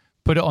enough,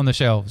 put it on the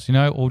shelves,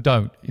 or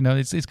don't.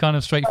 It's kind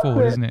of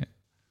straightforward, isn't it?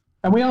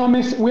 And we are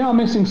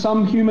missing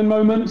some human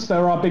moments.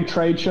 There are big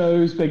trade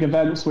shows, big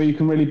events where you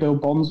can really build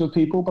bonds with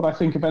people. But I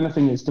think, if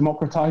anything, it's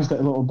democratized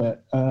it a little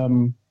bit.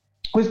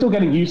 We're still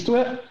getting used to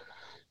it.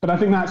 But I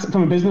think that's,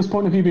 from a business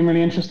point of view, been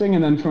really interesting.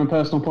 And then from a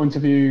personal point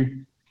of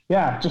view,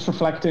 just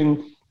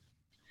reflecting.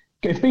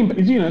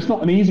 It's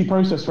not an easy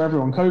process for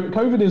everyone.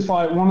 COVID is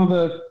like one of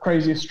the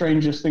craziest,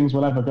 strangest things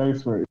we'll ever go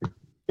through,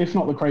 if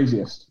not the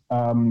craziest.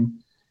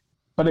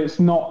 But it's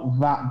not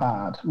that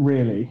bad,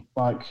 really.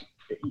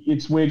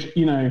 It's weird,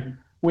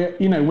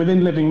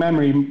 within living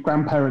memory,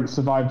 grandparents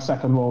survived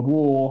Second World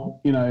War.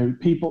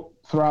 People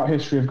throughout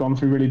history have gone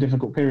through really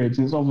difficult periods,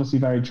 and it's obviously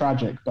very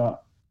tragic.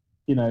 But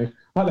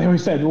like they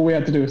always said, all we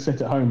had to do was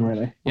sit at home,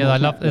 really. Yeah,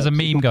 there's a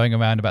meme going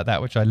around about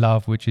that, which I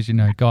love, which is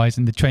guys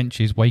in the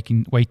trenches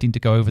waiting to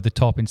go over the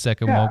top in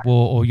Second World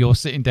War, or you're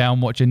sitting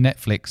down watching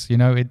Netflix.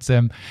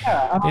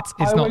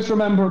 I always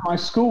remember at my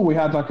school we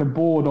had a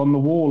board on the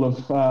wall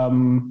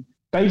of.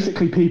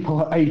 Basically,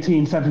 people at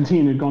 18,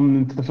 17 had gone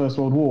into the First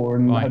World War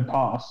and had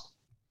passed.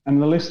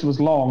 And the list was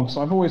long.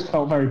 So I've always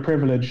felt very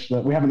privileged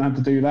that we haven't had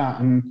to do that.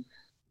 And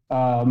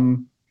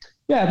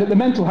but the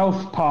mental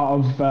health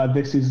part of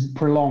this is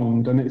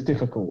prolonged and it's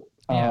difficult.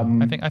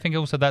 I think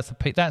also that's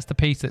the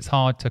piece that's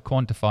hard to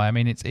quantify. I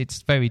mean,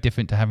 it's very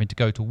different to having to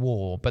go to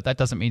war, but that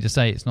doesn't mean to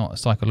say it's not a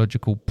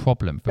psychological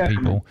problem for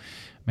people.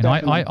 I mean,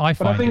 I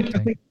find. I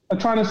think I'm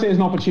trying to see it as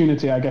an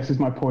opportunity, I guess, is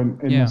my point,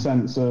 in the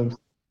sense of,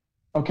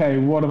 okay,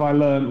 what have I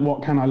learned?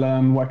 What can I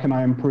learn? What can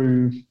I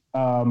improve?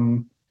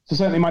 So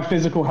certainly my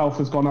physical health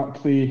has gone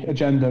up the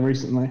agenda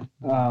recently.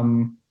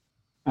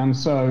 And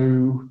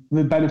so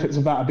the benefits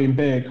of that have been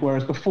big.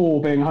 Whereas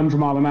before, being 100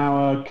 mile an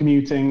hour,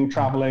 commuting,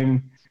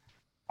 traveling,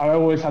 I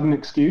always had an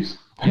excuse.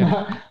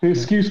 The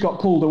excuse got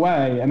pulled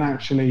away, and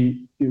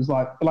actually it was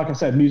like I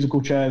said,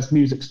 musical chairs,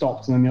 music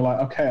stopped, and then you're like,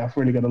 okay, I've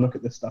really got to look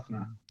at this stuff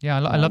now. Yeah,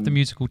 I love the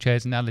musical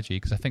chairs analogy,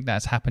 because I think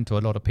that's happened to a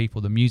lot of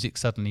people. The music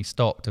suddenly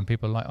stopped, and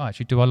people are like, oh,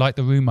 actually, do I like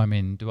the room I'm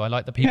in? Do I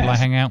like the people I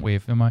hang out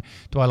with?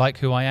 Do I like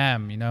who I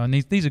am? And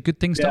these are good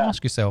things to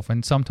ask yourself.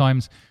 And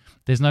sometimes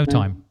there's no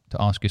time to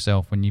ask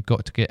yourself when you've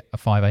got to get a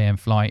 5 a.m.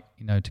 flight,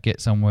 to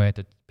get somewhere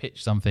to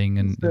pitch something,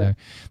 and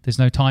there's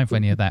no time for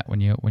any of that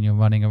when you're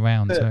running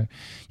around. So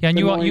yeah, and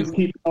you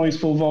keep noise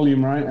full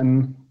volume, right?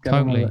 And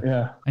totally,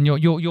 yeah. And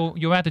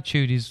your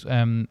attitude is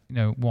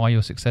why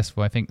you're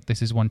successful. I think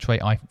this is one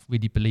trait I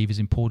really believe is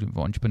important for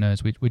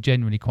entrepreneurs. We're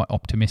generally quite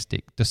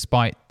optimistic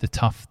despite the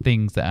tough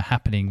things that are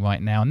happening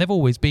right now, and they've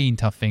always been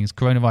tough things.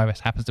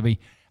 Coronavirus happens to be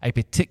a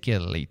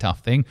particularly tough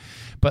thing,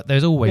 but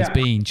there's always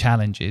been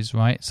challenges,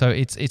 right? So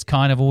it's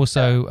kind of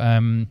also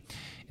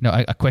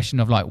a question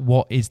of like,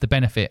 what is the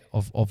benefit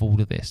of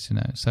all of this,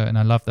 So, and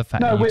I love the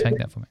fact that you take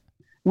that from it.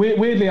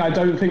 Weirdly, I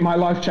don't think my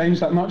life changed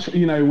that much,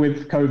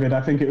 with COVID.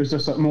 I think it was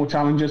just more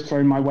challenges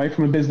thrown my way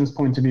from a business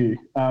point of view.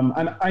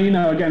 And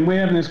again, we're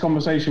having this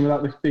conversation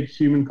without the big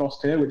human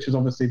cost here, which is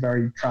obviously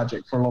very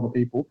tragic for a lot of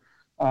people.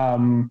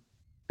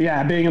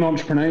 Being an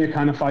entrepreneur, you're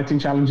kind of fighting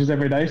challenges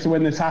every day. So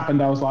when this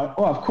happened, I was like,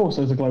 well, of course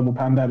there's a global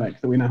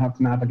pandemic that we now have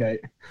to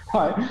navigate.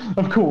 Right?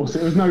 Of course,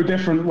 it was no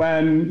different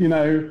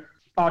when,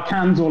 our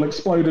cans all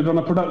exploded on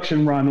a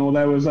production run, or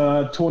there was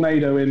a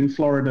tornado in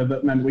Florida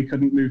that meant we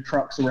couldn't move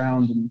trucks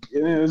around, and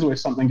there's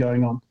always something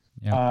going on.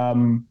 Yeah.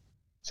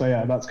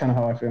 That's kind of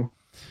how I feel.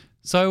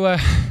 So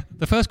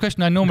the first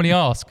question I normally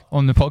ask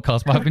on the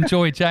podcast, but I've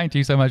enjoyed chatting to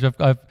you so much,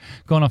 I've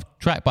gone off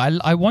track,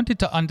 but I wanted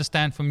to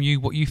understand from you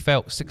what you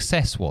felt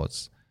success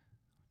was.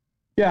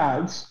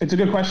 Yeah, it's a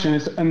good question.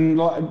 And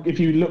if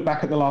you look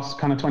back at the last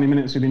kind of 20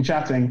 minutes we've been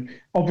chatting,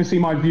 obviously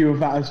my view of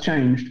that has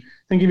changed. I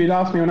think if you'd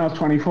asked me when I was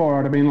 24,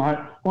 I'd have been like,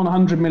 I want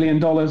 $100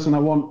 million, and I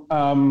want,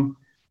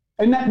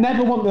 I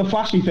never want the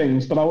flashy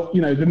things, but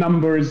the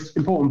number is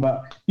important.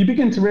 But you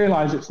begin to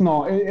realize it's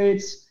not.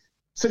 It's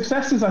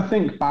success is, I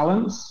think,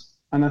 balance,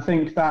 and I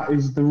think that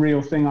is the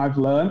real thing I've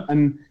learned.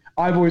 And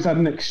I've always had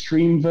an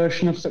extreme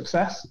version of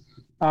success,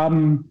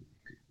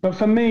 but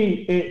for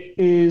me, it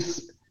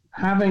is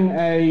having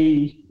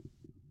a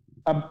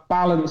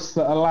balance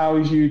that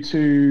allows you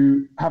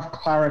to have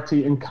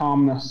clarity and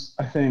calmness,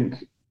 I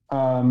think,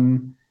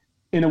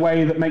 in a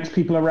way that makes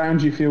people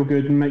around you feel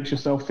good and makes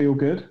yourself feel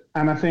good.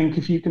 And I think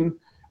if you can,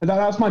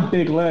 that's my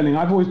big learning.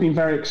 I've always been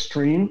very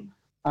extreme,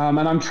 and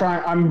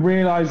I'm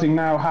realizing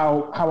now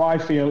how I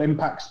feel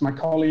impacts my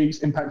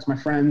colleagues, impacts my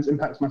friends,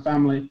 impacts my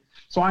family.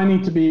 So I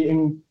need to be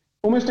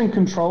almost in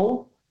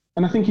control.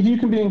 And I think if you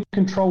can be in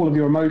control of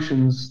your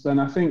emotions, then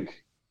I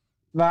think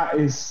that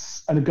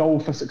is a goal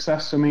for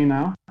success for me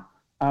now.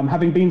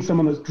 Having been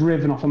someone that's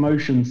driven off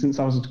emotion since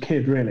I was a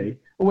kid, really,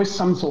 always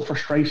some sort of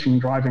frustration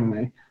driving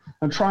me.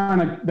 I'm trying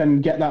to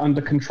then get that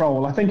under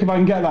control. I think if I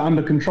can get that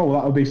under control,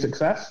 that will be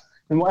success.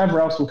 And whatever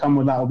else will come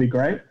with that will be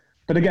great.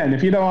 But again,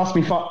 if you'd have asked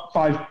me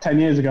 5-10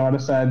 years ago, I'd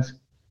have said,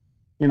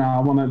 I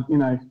want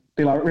to,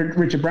 be like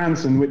Richard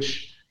Branson,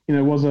 which,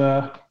 was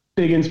a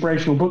big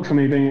inspirational book for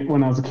me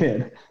when I was a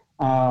kid.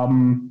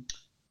 And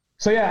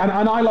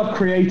I love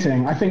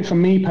creating. I think for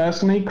me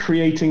personally,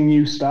 creating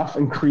new stuff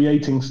and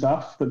creating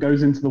stuff that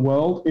goes into the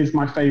world is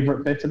my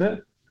favorite bit of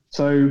it.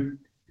 So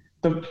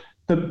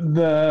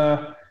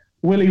the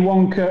Willy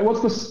Wonka,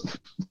 what's the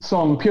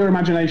song, Pure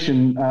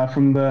Imagination,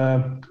 from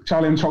the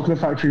Charlie and the Chocolate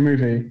Factory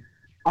movie?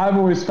 I've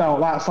always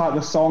felt that's like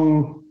the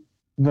song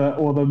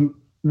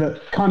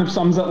that kind of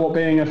sums up what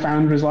being a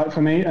founder is like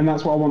for me. And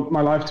that's what I want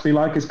my life to be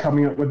like, is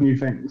coming up with new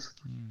things.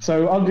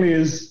 So ugly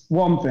is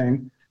one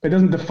thing, but it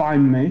doesn't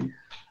define me.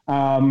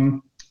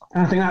 And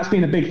I think that's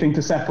been a big thing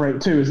to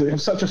separate too, is that you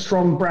have such a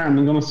strong brand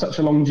and gone on such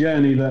a long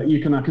journey that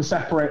I can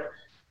separate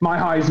my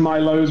highs, my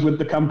lows with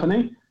the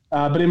company.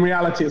 But in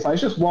reality, it's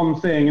just one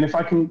thing. And if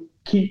I can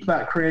keep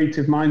that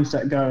creative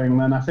mindset going,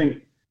 then I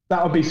think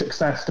that would be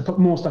success, to put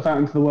more stuff out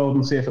into the world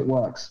and see if it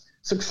works.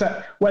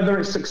 Success, whether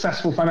it's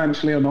successful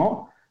financially or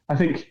not, I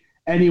think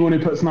anyone who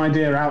puts an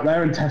idea out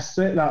there and tests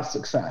it, that's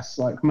success.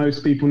 Like,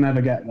 most people never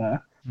get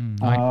there.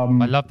 I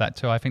love that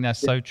too. I think that's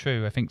so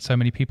true. I think so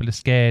many people are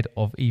scared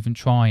of even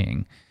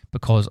trying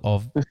because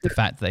of the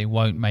fact that they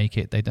won't make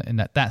it. They don't,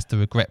 and that's the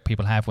regret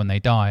people have when they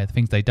die, the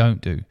things they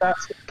don't do.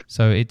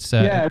 So it's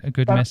a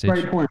good message. That's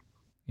a great point.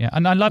 Yeah,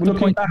 and I love the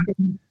point.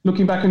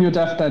 Looking back on your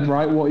deathbed,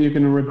 right, what you're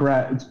going to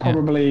regret. It's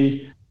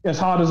probably as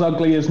hard as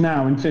ugly is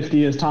now. In 50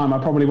 years' time, I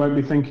probably won't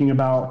be thinking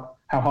about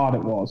how hard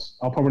it was.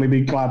 I'll probably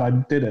be glad I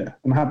did it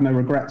and have no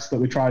regrets that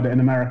we tried it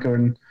in America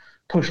and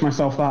pushed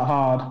myself that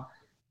hard.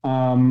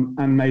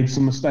 And made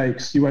some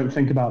mistakes. You won't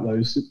think about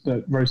those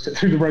through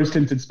the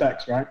rose-tinted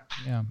specs, right?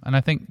 Yeah, and I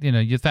think the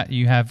fact that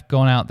you have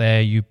gone out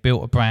there, you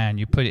built a brand,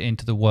 you put it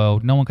into the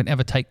world. No one can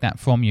ever take that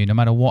from you, no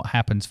matter what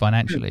happens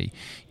financially.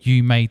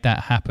 You made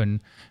that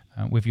happen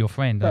with your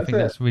friend. I think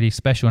that's really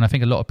special, and I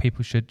think a lot of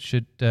people should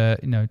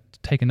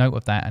take a note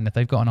of that. And if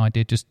they've got an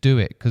idea, just do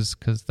it, because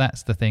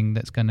that's the thing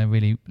that's going to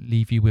really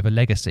leave you with a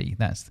legacy.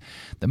 That's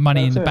the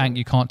money in the bank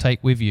you can't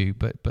take with you,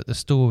 but the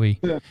story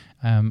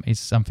is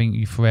something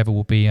you forever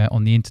will be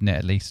on the internet,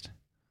 at least.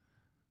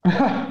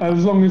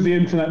 As long as the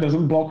internet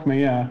doesn't block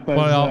me, yeah.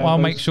 Well, I'll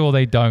make sure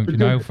they don't. You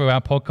know, for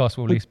our podcast,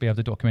 we'll at least be able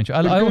to document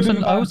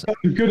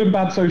it. Good and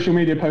bad social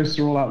media posts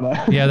are all out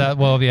there. Yeah,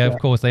 of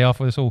course they are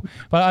for us all.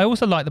 But I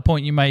also like the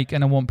point you make,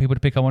 and I want people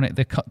to pick up on it: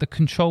 the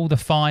control the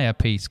fire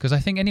piece. Because I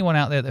think anyone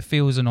out there that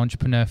feels an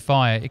entrepreneur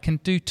fire, it can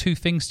do two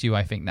things to you.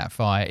 I think that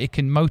fire, it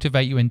can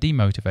motivate you and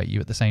demotivate you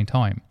at the same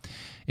time.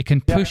 It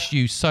can push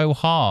you so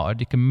hard.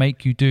 It can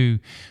make you do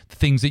the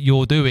things that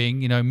you're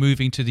doing, you know,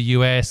 moving to the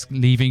US,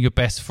 leaving your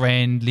best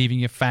friend, leaving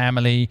your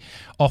family.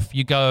 Off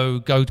you go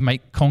to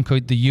conquer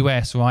the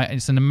US, right? And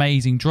it's an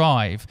amazing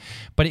drive.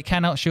 But it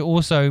can actually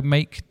also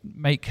make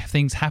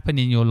things happen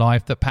in your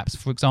life that perhaps,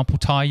 for example,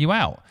 tire you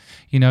out,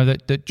 you know,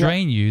 that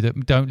drain you,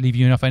 that don't leave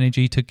you enough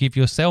energy to give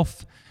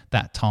yourself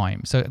that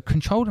time. So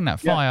controlling that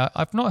fire,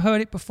 I've not heard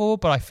it before,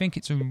 but I think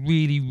it's a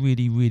really,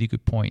 really, really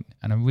good point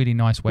and a really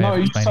nice way of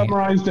explaining it. No, you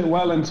summarized it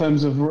well in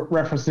terms of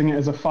referencing it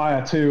as a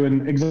fire too,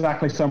 and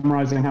exactly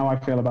summarizing how I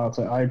feel about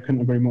it. I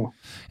couldn't agree more.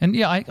 And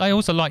yeah, I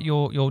also like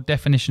your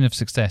definition of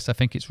success. I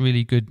think it's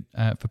really good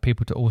for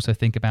people to also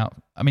think about.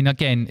 I mean,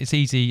 again, it's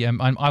easy.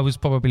 I was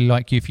probably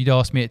like you. If you'd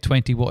asked me at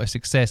 20 what is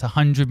success,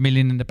 100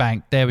 million in the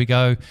bank, there we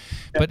go. Yep.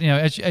 But you know,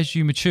 as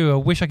you mature, I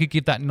wish I could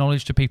give that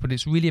knowledge to people.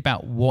 It's really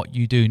about what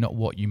you do, not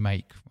what you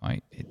make,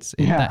 right?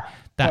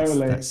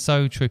 That's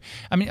so true.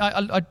 I mean,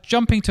 I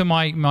jumping to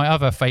my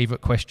other favorite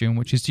question,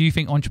 which is, do you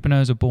think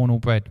entrepreneurs are born or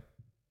bred?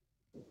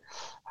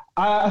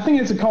 I think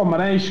it's a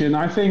combination.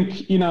 I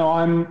think, you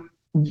know,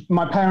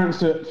 my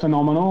parents are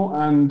phenomenal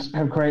and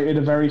have created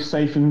a very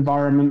safe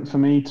environment for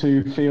me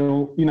to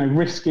feel, you know,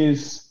 risk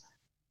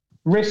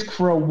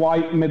for a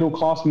white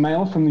middle-class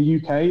male from the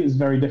UK is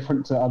very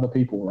different to other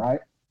people,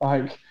 right?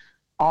 Like,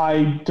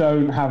 I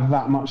don't have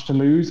that much to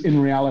lose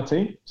in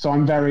reality. So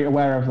I'm very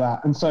aware of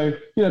that. And so,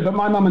 you know, but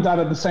my mum and dad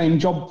had the same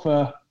job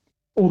for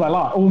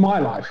all my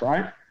life,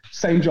 right?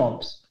 Same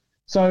jobs.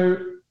 So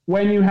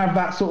when you have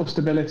that sort of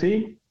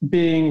stability,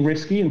 being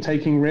risky and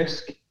taking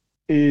risk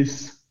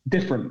is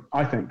different,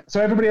 I think. So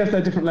everybody has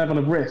their different level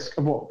of risk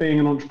of what being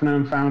an entrepreneur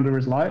and founder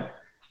is like.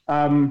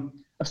 I've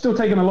still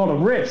taken a lot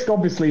of risk,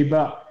 obviously,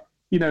 but,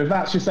 you know, if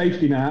that's your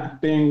safety net,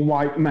 being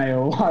white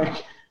male,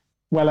 like,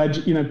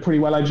 pretty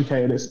well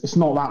educated, it's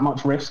not that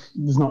much risk.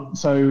 There's not,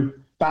 so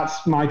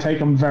that's my take.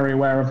 I'm very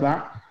aware of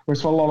that.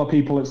 Whereas for a lot of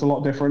people, it's a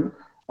lot different.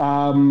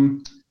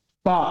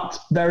 But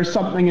there is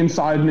something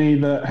inside me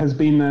that has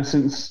been there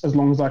since as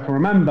long as I can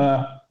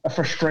remember, a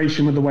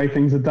frustration with the way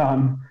things are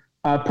done.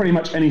 Pretty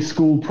much any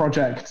school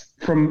project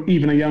from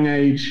even a young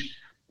age,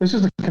 there's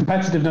just a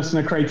competitiveness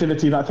and a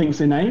creativity that I think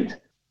is innate.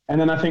 And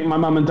then I think my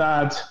mum and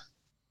dad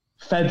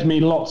fed me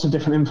lots of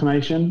different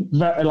information,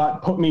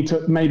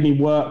 made me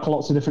work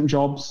lots of different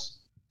jobs.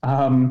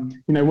 You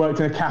know, worked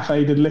in a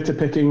cafe, did litter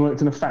picking,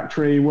 worked in a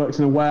factory, worked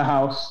in a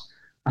warehouse.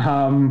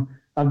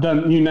 I've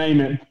done, you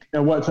name it. I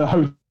worked at a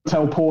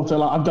hotel porter.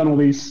 Like, I've done all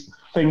these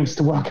things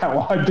to work out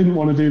why I didn't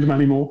want to do them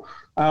anymore.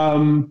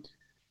 And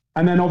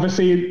then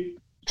obviously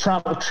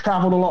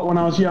traveled a lot when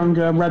I was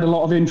younger, read a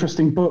lot of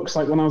interesting books,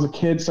 like when I was a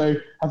kid. So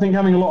I think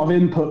having a lot of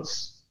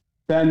inputs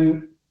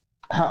then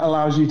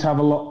allows you to have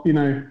a lot, you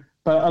know,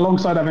 but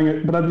alongside having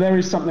it, but there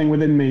is something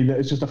within me that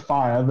is just a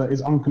fire that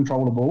is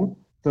uncontrollable,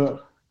 that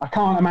I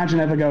can't imagine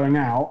ever going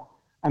out.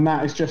 And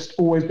that has just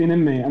always been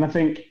in me. And I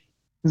think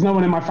there's no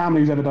one in my family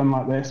who's ever done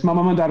like this. My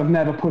mum and dad have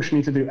never pushed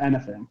me to do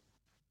anything,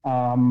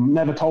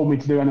 never told me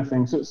to do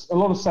anything. So it's a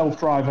lot of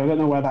self-drive. I don't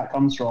know where that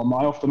comes from.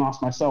 I often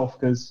ask myself,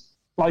 because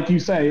like you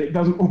say, it's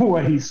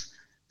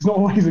not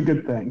always a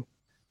good thing.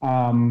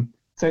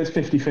 So it's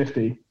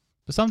 50-50.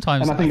 But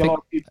sometimes, and I think a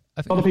lot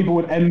of people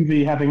would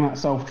envy having that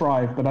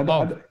self-drive, but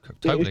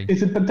totally.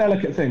 It's a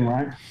delicate thing,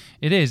 right?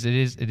 It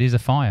is a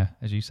fire,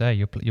 as you say.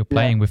 You're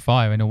playing with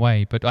fire in a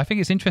way. But I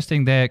think it's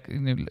interesting there, you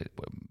know,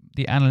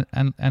 the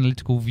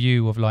analytical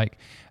view of like,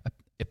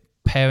 if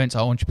parents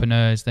are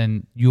entrepreneurs,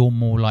 then you're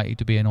more likely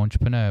to be an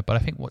entrepreneur. But I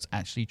think what's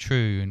actually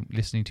true, and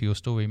listening to your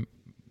story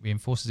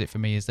reinforces it for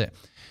me, is that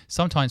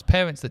sometimes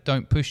parents that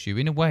don't push you,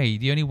 in a way,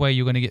 the only way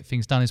you're going to get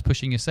things done is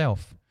pushing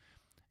yourself.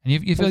 And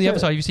you feel the other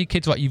side. You see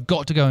kids like, you've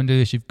got to go and do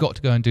this, you've got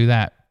to go and do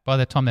that. By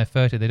the time they're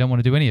 30, they don't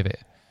want to do any of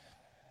it.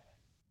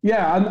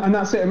 Yeah, and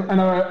that's it. And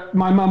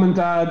my mum and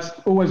dad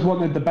always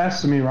wanted the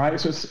best for me, right?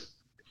 So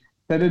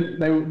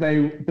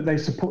they're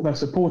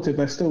supportive.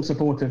 They're still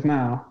supportive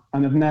now,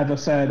 and have never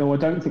said, "Oh, I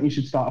don't think you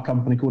should start a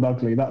company called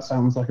Ugly. That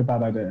sounds like a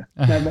bad idea."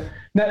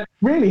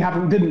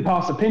 Didn't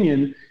pass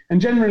opinion.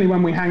 And generally,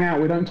 when we hang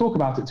out, we don't talk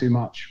about it too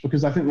much,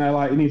 because I think they're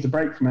like, "You need a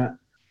break from it."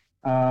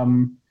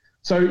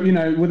 So, you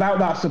know, without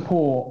that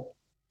support,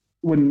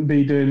 wouldn't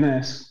be doing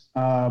this. They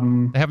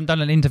haven't done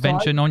an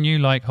intervention on you,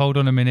 like, hold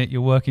on a minute,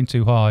 you're working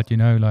too hard, you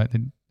know, like.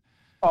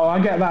 Oh,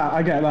 I get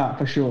that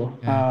for sure.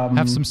 Yeah.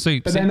 Have some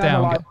soup, sit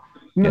down. Like,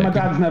 my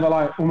dad's never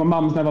like, or my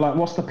mum's never like,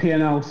 what's the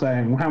P&L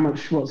saying? How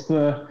much? What's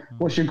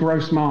your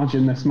gross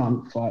margin this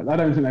month? Like, I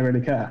don't think they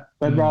really care.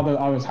 They'd rather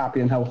I was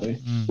happy and healthy,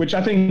 which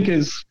I think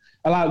gives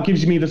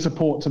me the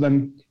support to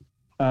then,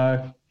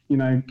 you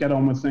know, get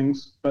on with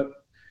things. But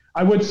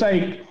I would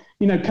say,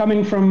 you know,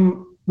 coming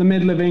from the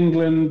middle of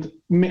England,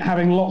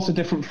 having lots of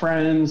different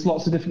friends,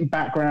 lots of different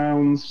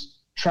backgrounds,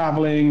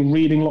 traveling,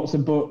 reading lots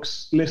of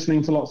books,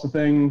 listening to lots of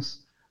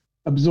things,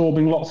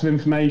 absorbing lots of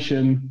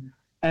information,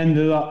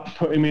 ended up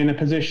putting me in a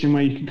position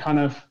where you can kind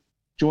of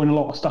join a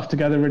lot of stuff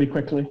together really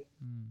quickly.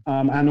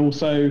 And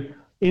also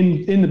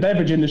in the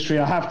beverage industry,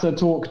 I have to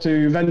talk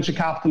to a venture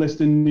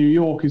capitalist in New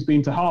York who's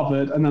been to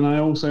Harvard. And then I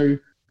also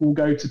will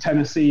go to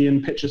Tennessee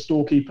and pitch a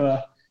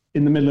storekeeper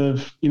in the middle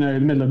of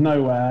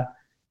nowhere.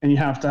 And you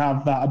have to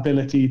have that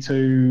ability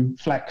to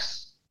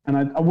flex. And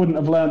I wouldn't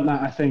have learned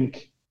that, I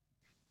think,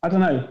 I don't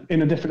know,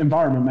 in a different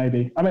environment,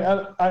 maybe. I mean,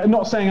 I'm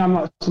not saying I'm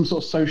not some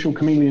sort of social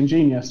chameleon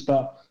genius,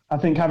 but I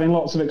think having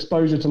lots of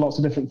exposure to lots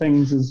of different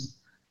things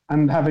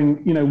and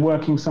having,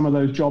 working some of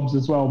those jobs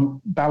as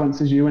well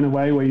balances you in a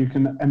way where you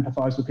can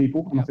empathize with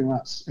people. And I think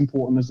that's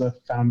important as a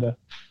founder.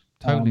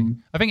 Totally.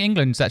 I think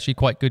England's actually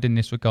quite good in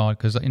this regard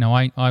because,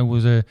 I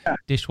was a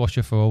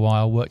dishwasher for a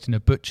while, worked in a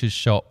butcher's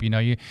shop.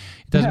 It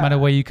doesn't matter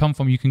where you come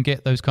from. You can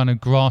get those kind of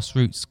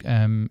grassroots.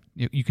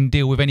 You can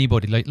deal with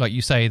anybody. Like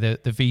you say, the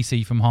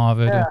VC from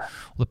Harvard or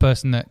the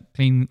person that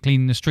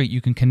cleaning the street.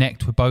 You can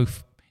connect with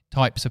both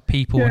types of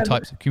people and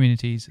types of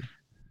communities.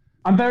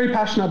 I'm very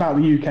passionate about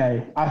the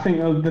UK. I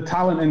think the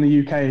talent in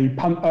the UK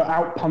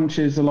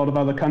out-punches a lot of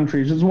other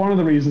countries. It's one of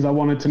the reasons I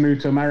wanted to move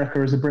to America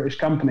as a British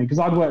company, because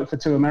I'd worked for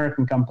 2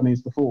 American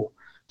companies before.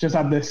 Just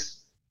had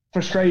this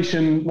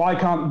frustration, why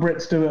can't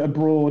Brits do it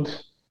abroad?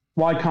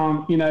 Why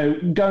can't, we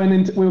were going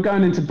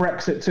into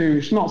Brexit too,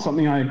 which is not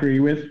something I agree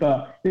with,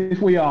 but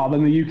if we are,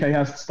 then the UK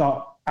has to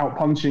start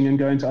out-punching and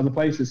going to other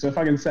places. So if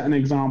I can set an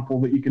example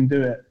that you can do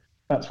it,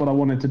 that's what I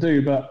wanted to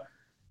do. But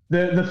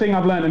the thing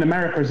I've learned in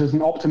America is there's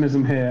an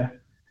optimism here.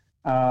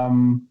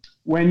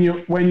 When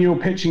you're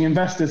pitching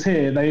investors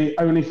here, they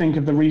only think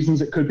of the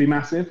reasons it could be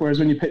massive, whereas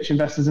when you pitch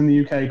investors in the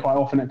UK, quite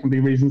often it can be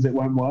reasons it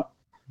won't work.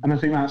 And I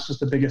think that's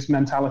just the biggest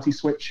mentality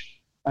switch.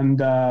 And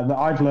that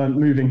I've learned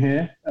moving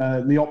here,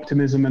 the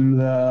optimism and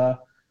the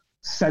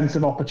sense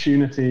of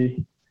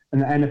opportunity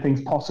and that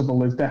anything's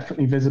possible is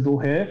definitely visible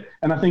here.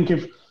 And I think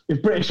if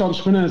British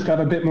entrepreneurs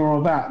got a bit more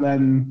of that,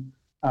 then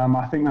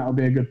I think that would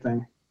be a good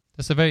thing.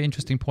 That's a very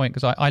interesting point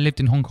because I lived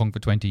in Hong Kong for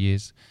 20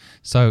 years.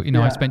 So,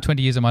 I spent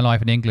 20 years of my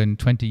life in England,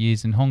 20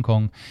 years in Hong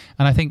Kong.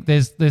 And I think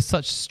there's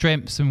such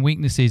strengths and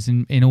weaknesses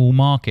in all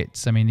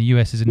markets. I mean, the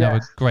US is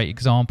another great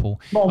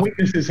example. Well,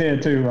 weaknesses here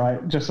too,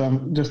 right? Just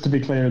to be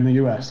clear, in the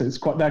US,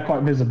 they're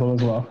quite visible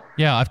as well.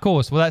 Yeah, of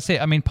course. Well, that's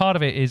it. I mean, part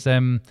of it is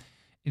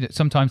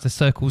sometimes the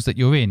circles that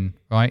you're in,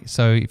 right?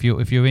 So if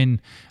you're in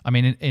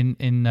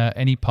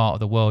any part of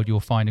the world, you'll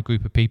find a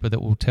group of people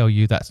that will tell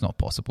you that's not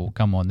possible.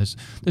 Come on, there's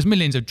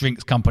millions of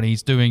drinks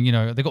companies doing,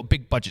 they've got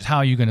big budgets. How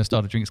are you going to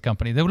start a drinks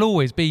company? There will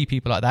always be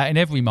people like that in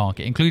every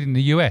market, including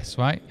the US,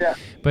 right? Yeah.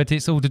 But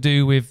it's all to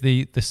do with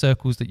the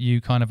circles that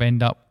you kind of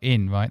end up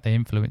in, right? They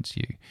influence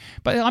you.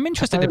 But I'm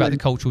interested about the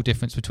cultural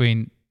difference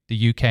between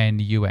the UK and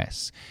the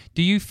US.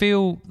 Do you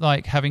feel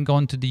like, having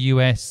gone to the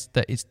US,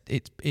 that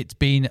it's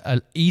been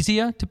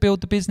easier to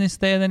build the business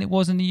there than it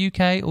was in the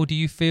UK, or do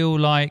you feel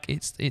like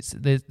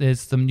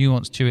there's some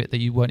nuance to it that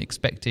you weren't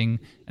expecting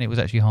and it was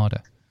actually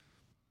harder?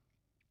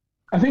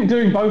 I think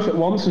doing both at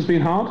once has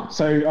been hard.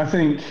 So I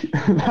think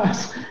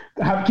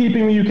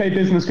keeping the UK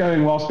business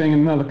going whilst being in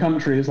another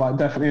country is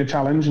definitely a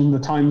challenge, and the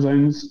time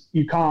zones,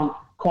 you can't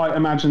quite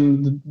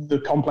imagine the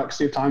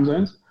complexity of time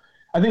zones.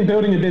 I think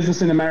building a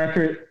business in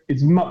America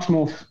is much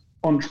more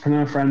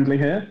entrepreneur friendly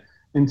here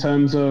in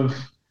terms of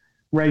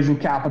raising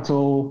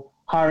capital.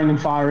 Hiring and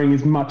firing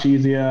is much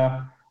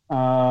easier.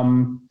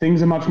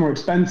 Things are much more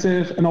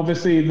expensive. And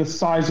obviously the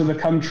size of the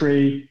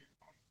country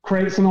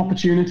creates an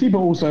opportunity, but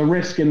also a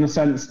risk in the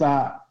sense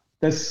that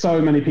there's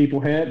so many people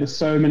here. There's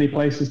so many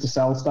places to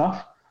sell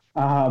stuff.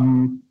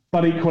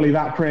 But equally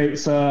that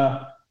creates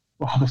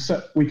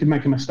we could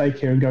make a mistake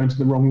here and go into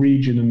the wrong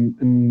region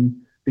and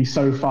be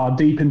so far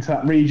deep into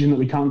that region that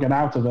we can't get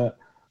out of it.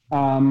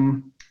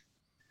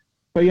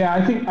 But yeah,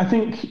 I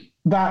think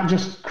that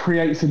just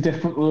creates a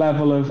different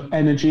level of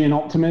energy and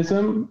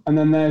optimism. And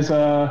then there's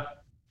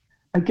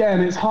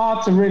it's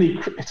hard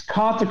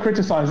to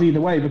criticize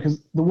either way,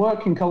 because the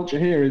working culture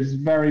here is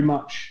very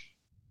much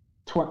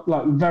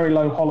very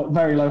low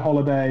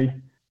holiday,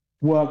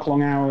 work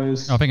long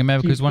hours. I think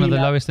America is one of the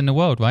lowest in the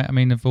world, right? I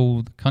mean, of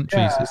all the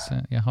countries, it's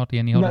hardly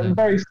any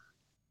holiday.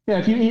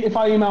 If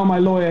I email my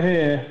lawyer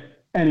here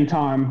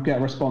anytime, get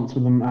a response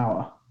within an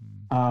hour,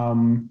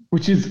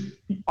 which is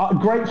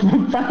great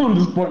from a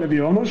founder's point of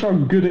view. I'm not sure how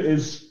good it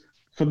is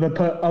for the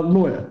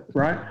lawyer,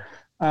 right?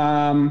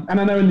 And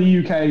I know in the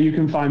UK you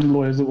can find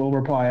lawyers that will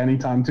reply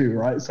anytime too,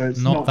 right? So it's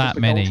not that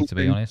many, to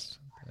be honest.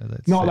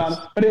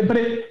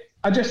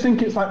 I just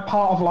think it's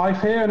part of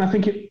life here, and I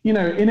think it, in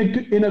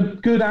a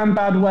good and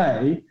bad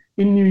way.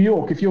 In New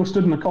York, if you're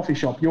stood in a coffee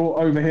shop, you're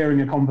overhearing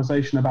a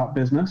conversation about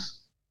business,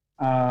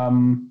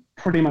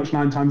 pretty much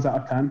 9 times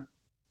out of 10.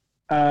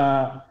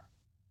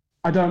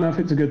 I don't know if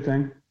it's a good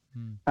thing.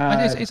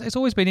 It's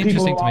always been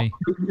interesting to me.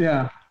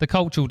 Yeah. The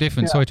cultural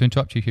difference. Sorry to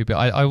interrupt you, Hugh, but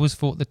I always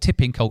thought the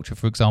tipping culture,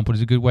 for example,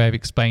 is a good way of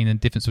explaining the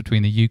difference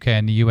between the UK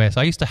and the US.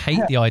 I used to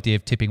hate the idea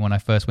of tipping when I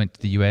first went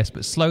to the US,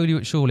 but slowly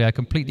but surely I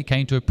completely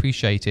came to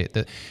appreciate it,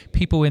 that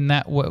people in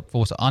that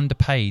workforce are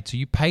underpaid, so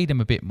you pay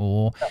them a bit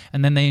more,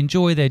 and then they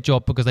enjoy their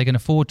job because they can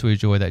afford to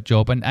enjoy that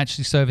job, and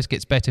actually service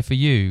gets better for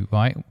you,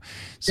 right?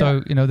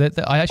 So,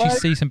 I actually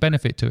see some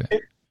benefit to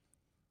it.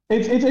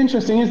 It's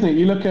interesting, isn't it?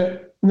 You look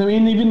at,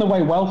 even the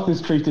way wealth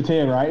is treated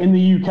here, right? In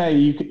the UK,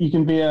 you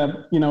can be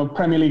a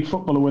Premier League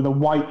footballer with a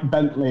white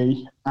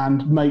Bentley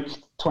and make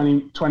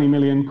 20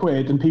 million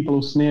quid, and people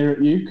will sneer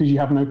at you because you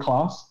have no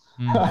class.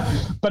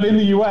 But in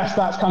the US,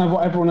 that's kind of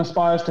what everyone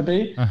aspires to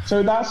be.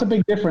 So that's a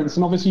big difference.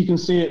 And obviously you can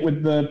see it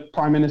with the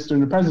Prime Minister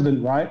and the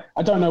President, right?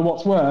 I don't know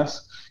what's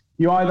worse.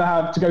 You either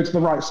have to go to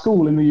the right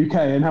school in the UK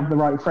and have the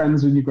right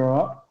friends when you grow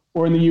up,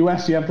 or in the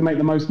US, you have to make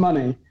the most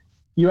money.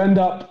 You end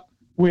up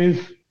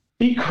with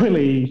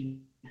equally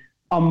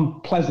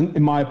unpleasant,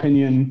 in my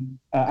opinion,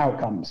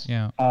 outcomes.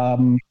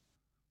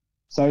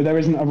 So there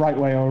isn't a right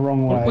way or a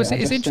wrong way. Well,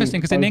 it's interesting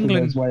because in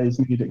England, ways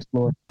need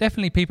explored.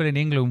 Definitely people in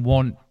England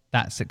want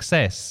that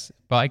success,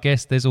 but I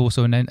guess there's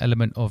also an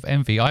element of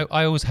envy. I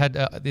always had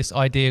this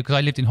idea, because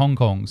I lived in Hong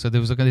Kong, so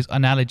there was this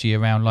analogy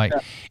around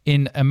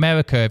in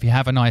America, if you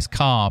have a nice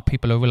car,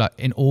 people are like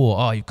in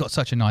awe. Oh, you've got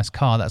such a nice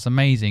car, that's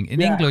amazing. In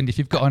England, if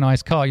you've got a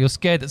nice car, you're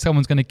scared that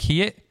someone's going to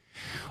key it,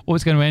 or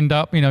it's going to end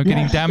up,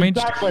 getting damaged.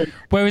 Exactly.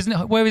 Whereas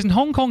in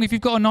Hong Kong, if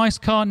you've got a nice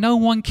car, no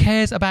one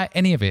cares about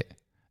any of it.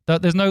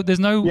 There's no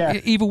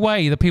either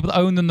way. The people that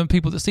own them, the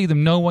people that see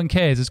them, no one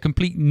cares. It's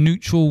complete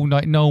neutral.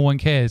 Like no one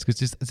cares because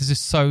there's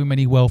just so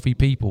many wealthy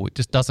people. It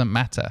just doesn't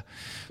matter.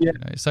 Yeah.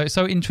 So it's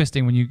so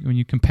interesting when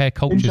you compare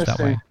cultures that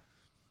way.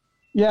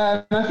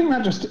 Yeah, and I think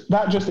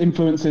that just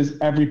influences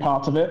every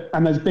part of it.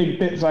 And there's big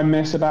bits I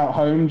miss about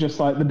home, just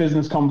like the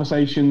business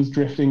conversations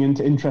drifting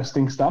into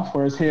interesting stuff.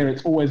 Whereas here,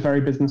 it's always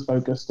very business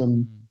focused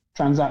and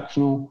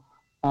transactional.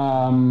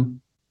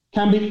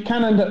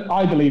 Can end up,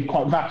 I believe,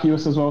 quite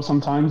vacuous as well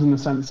sometimes, in the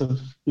sense of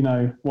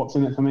what's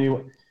in it for me.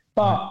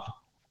 But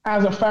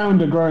as a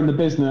founder growing the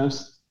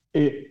business,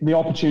 the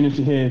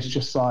opportunity here is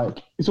just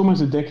like, it's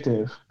almost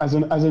addictive. As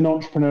an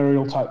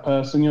entrepreneurial type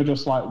person, you're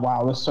just like,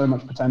 wow, there's so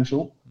much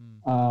potential.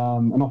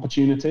 An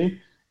opportunity,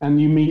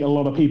 and you meet a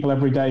lot of people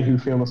every day who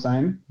feel the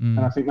same, and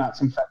I think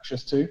that's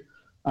infectious too.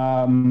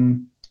 But,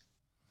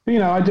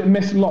 I did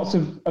miss lots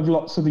of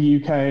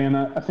the UK, and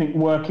I think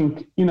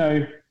working,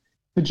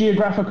 the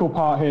geographical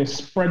part here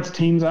spreads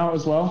teams out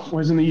as well,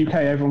 whereas in the UK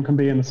everyone can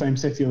be in the same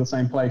city or the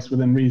same place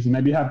within reason.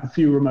 Maybe you have a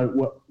few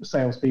remote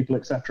salespeople,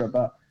 etc.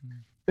 But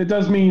it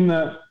does mean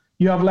that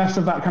you have less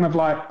of that kind of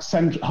like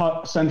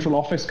central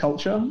office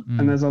culture,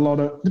 and there's a lot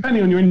of,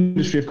 depending on your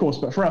industry, of course.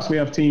 But for us, we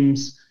have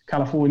teams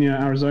California,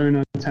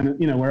 Arizona,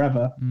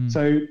 wherever.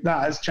 So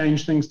that has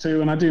changed things too.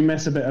 And I do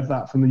miss a bit of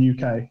that from the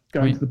UK,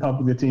 going to the pub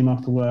with your team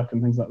after work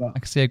and things like that. I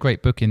can see a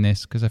great book in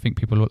this because I think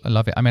people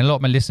love it. I mean, a lot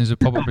of my listeners are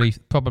probably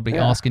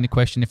asking the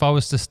question, if I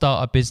was to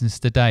start a business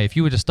today, if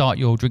you were to start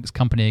your drinks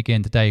company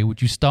again today,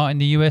 would you start in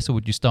the US or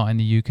would you start in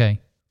the UK?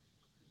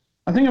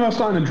 I think if I was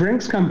starting a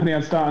drinks company,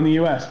 I'd start in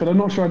the US, but I'm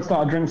not sure I'd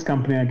start a drinks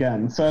company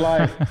again. So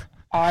like,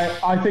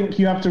 I think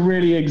you have to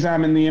really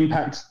examine the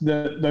impact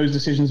that those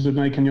decisions would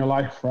make in your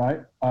life, right?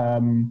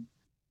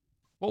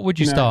 What would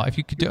you start if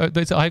you could do?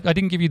 I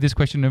didn't give you this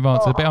question in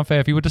advance. It's a bit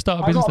unfair. If you were to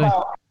start a business,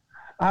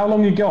 how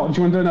long you got? Do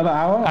you want to do another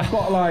hour? I've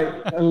got like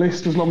a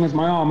list as long as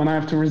my arm, and I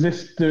have to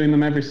resist doing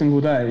them every single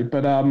day.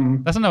 But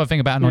that's another thing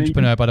about an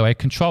entrepreneur, by the way.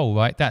 Control,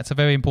 right? That's a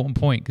very important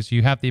point because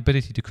you have the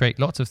ability to create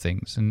lots of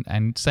things,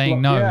 and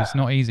saying no is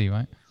not easy,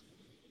 right?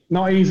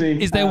 Not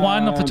easy. Is there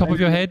one off the top of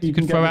your head you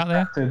can throw out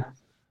there?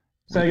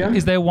 Say again?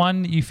 Is there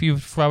one you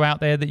throw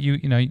out there that you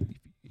know?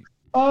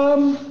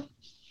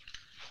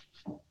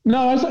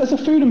 No, as a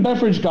food and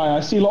beverage guy, I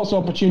see lots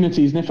of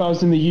opportunities. And if I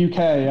was in the UK,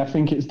 I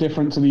think it's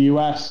different to the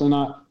US. And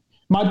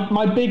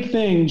my big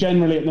thing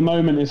generally at the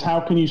moment is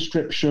how can you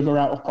strip sugar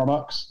out of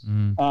products?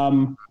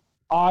 I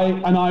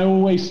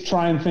always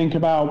try and think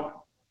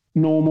about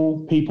normal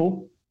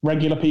people,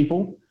 regular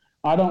people.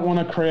 I don't want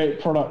to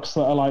create products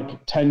that are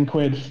like 10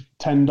 quid,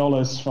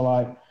 $10 for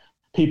like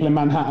people in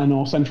Manhattan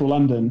or central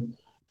London.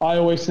 I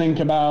always think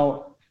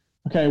about,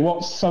 okay,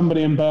 what's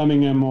somebody in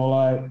Birmingham or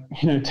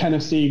like,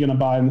 Tennessee going to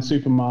buy in the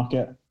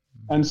supermarket?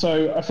 And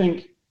so I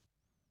think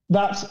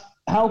that's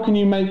how can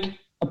you make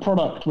a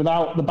product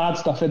without the bad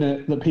stuff in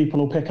it that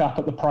people will pick up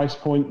at the price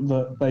point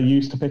that they're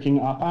used to picking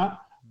it up at.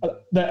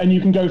 And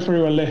you can go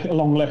through a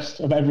long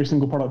list of every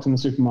single product in the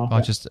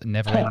supermarket. Just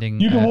never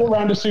ending. You can walk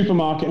around a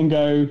supermarket and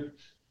go,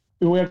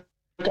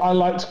 I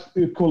like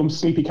to call them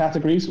sleepy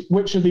categories.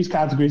 Which of these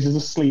categories is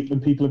asleep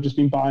and people have just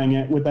been buying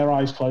it with their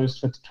eyes closed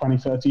for 20,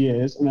 30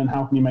 years? And then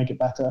how can you make it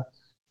better?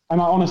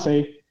 And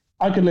honestly,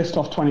 I could list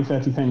off 20,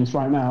 30 things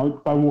right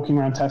now by walking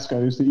around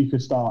Tesco's that you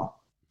could start.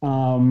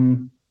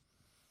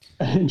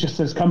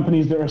 Just as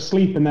companies that are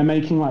asleep and they're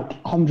making like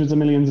hundreds of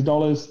millions of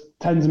dollars,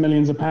 tens of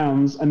millions of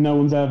pounds, and no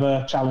one's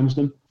ever challenged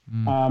them.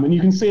 And you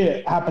can see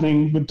it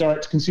happening with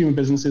direct to consumer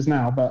businesses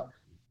now. But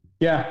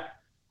yeah,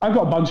 I've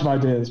got a bunch of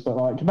ideas, but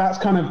like that's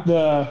kind of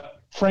the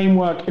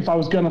framework. If I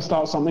was going to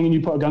start something and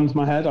you put a gun to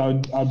my head,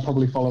 I'd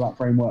probably follow that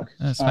framework.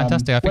 That's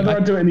fantastic. I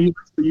do it in the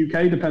US or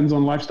UK depends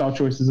on lifestyle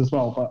choices as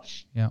well. But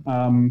yeah,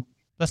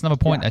 that's another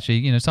point actually.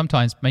 You know,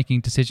 sometimes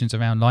making decisions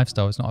around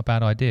lifestyle is not a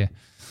bad idea.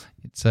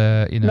 It's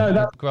growing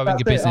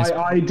your business.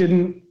 I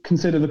didn't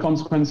consider the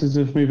consequences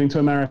of moving to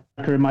America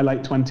in my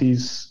late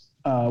 20s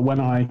when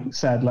I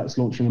said let's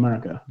launch in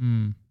America.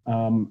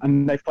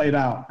 And they played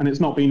out, and it's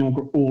not been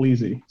all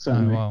easy.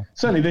 Certainly,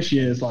 certainly this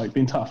year has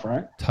been tough,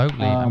 right?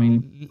 Totally. I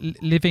mean,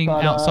 living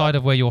outside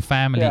of where your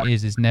family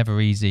is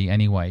never easy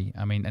anyway.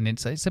 I mean, and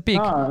it's a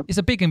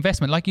big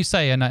investment, like you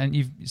say, and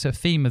it's a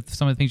theme of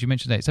some of the things you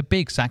mentioned today. It's a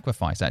big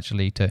sacrifice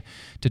actually to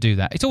do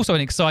that. It's also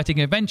an exciting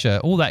adventure.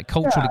 All that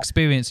cultural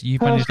experience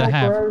you've managed to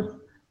have.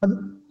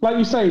 Like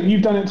you say,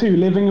 you've done it too.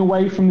 Living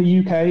away from the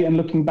UK and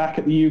looking back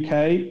at the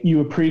UK,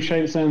 you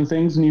appreciate certain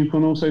things, and you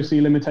can also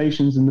see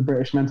limitations in the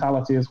British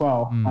mentality as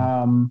well.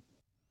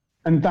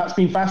 And that's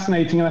been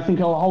fascinating, and I think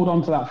I'll hold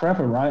on to that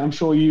forever, right? I'm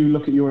sure you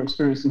look at your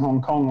experience in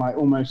Hong Kong, like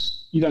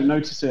almost, you don't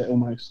notice it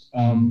almost.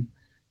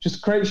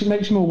 Just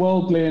makes you more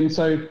worldly, and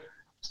so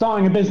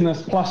starting a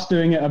business plus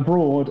doing it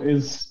abroad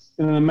is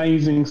an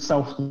amazing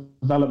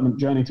self-development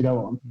journey to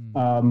go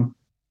on.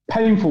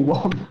 Painful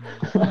one.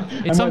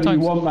 And whether you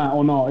want that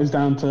or not is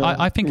down to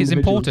I think it's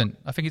important.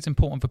 I think it's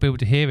important for people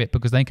to hear it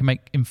because they can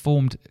make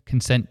informed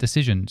consent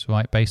decisions,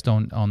 right, based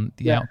on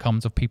the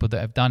outcomes of people that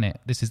have done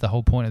it. This is the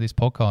whole point of this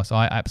podcast. So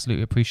I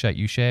absolutely appreciate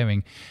you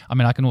sharing. I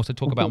mean, I can also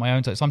talk about my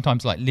own.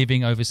 Sometimes like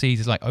living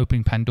overseas is like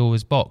opening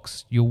Pandora's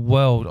box. Your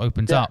world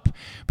opens up,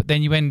 but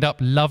then you end up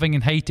loving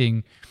and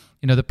hating,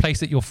 the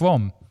place that you're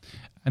from.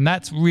 And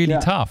that's really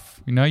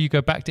tough. You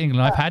go back to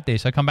England. I've had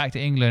this. I come back to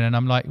England and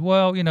I'm like,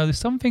 well, there's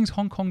some things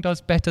Hong Kong does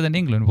better than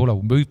England. Well,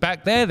 I'll move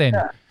back there then.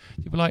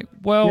 People are like,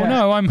 well,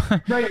 no, I'm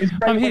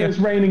here. It's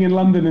raining in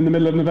London in the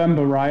middle of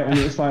November, right? And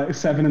it's like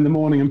 7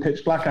 a.m. and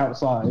pitch black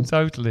outside.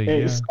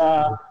 Totally.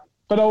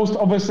 But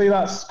obviously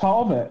that's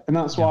part of it. And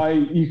that's why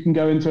you can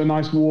go into a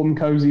nice, warm,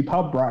 cozy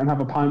pub, right, and have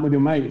a pint with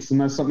your mates.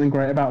 And there's something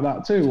great about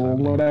that too, or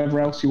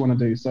whatever else you want to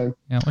do. So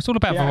it's all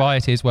about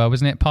variety as well,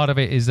 isn't it? Part of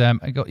it is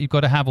you've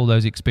got to have all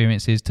those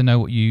experiences to know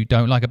what you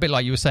don't like. A bit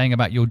like you were saying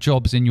about your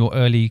jobs in your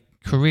early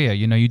career.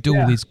 You do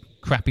all these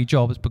crappy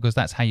jobs because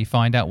that's how you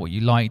find out what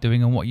you like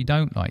doing and what you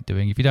don't like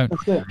doing. If you don't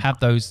have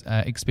those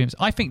experiences,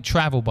 I think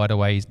travel, by the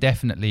way, is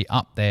definitely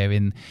up there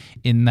in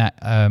that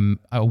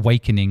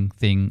awakening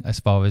thing as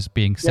far as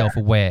being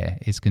self-aware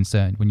is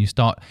concerned. When you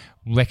start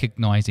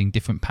recognizing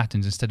different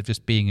patterns instead of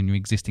just being in your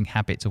existing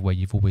habits of where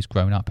you've always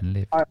grown up and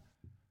lived.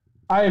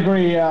 I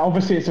agree.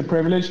 Obviously, it's a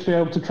privilege to be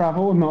able to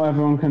travel. Not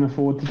everyone can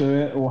afford to do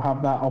it or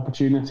have that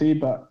opportunity,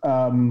 but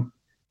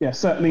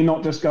certainly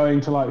not just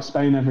going to like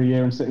Spain every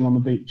year and sitting on the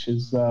beach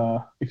is,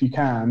 if you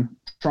can,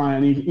 try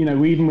and,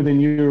 even within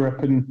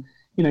Europe and,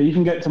 you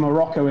can get to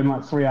Morocco in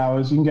like 3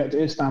 hours. You can get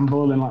to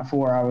Istanbul in like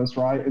 4 hours,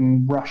 right?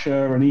 In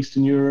Russia and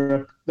Eastern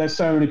Europe, there's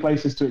so many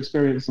places to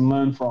experience and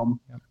learn from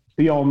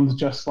beyond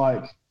just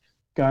like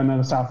going to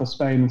the south of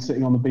Spain and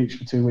sitting on the beach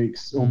for 2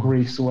 weeks or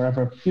Greece or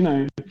wherever,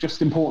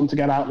 just important to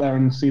get out there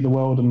and see the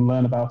world and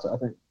learn about it, I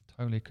think.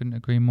 Totally. Couldn't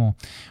agree more.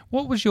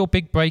 What was your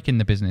big break in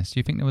the business? Do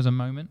you think there was a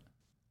moment?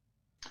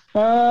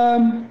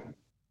 You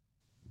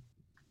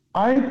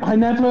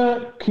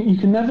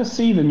can never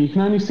see them. You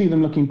can only see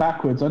them looking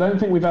backwards. I don't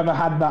think we've ever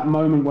had that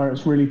moment where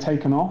it's really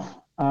taken off.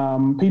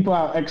 People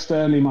out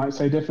externally might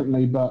say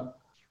differently, but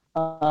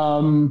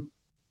I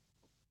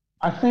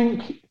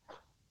think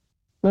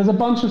there's a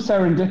bunch of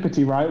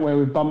serendipity, right, where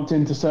we've bumped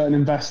into certain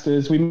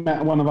investors. We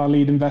met one of our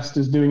lead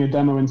investors doing a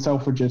demo in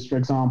Selfridges, for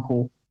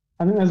example.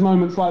 I think there's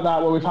moments like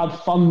that where we've had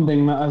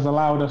funding that has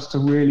allowed us to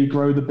really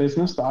grow the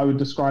business that I would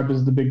describe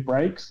as the big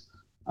breaks.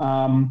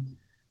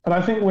 But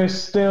I think we're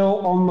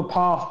still on the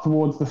path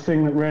towards the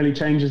thing that really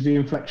changes the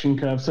inflection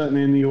curve,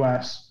 certainly in the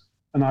US.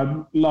 And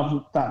I'd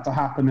love that to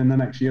happen in the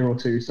next year or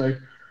two. So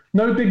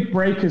no big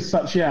break as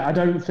such yet. I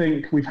don't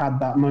think we've had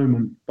that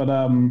moment. But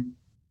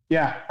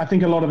I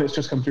think a lot of it's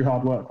just come through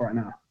hard work right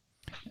now.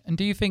 And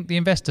do you think the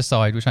investor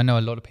side, which I know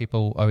a lot of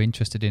people are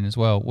interested in as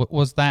well,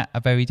 was that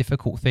a very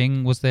difficult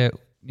thing? Was there,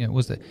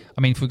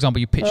 I mean, for example,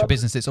 you pitch a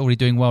business that's already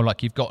doing well,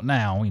 like you've got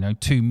now,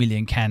 2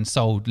 million cans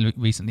sold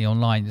recently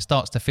online. It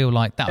starts to feel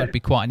like that would be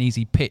quite an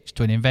easy pitch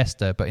to an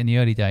investor, but in the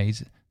early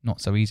days,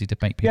 not so easy to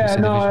make people see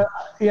the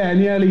vision. In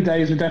the early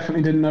days, we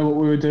definitely didn't know what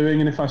we were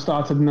doing. And if I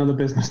started another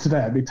business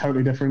today, I'd be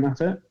totally different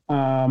at it.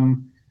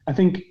 I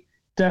think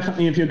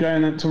definitely if you're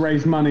going to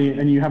raise money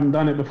and you haven't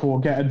done it before,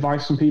 get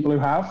advice from people who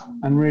have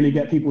and really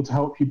get people to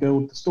help you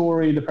build the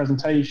story, the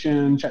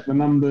presentation, check the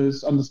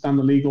numbers, understand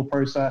the legal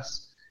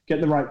process. Get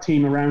the right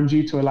team around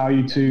you to allow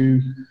you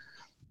to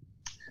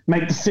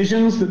make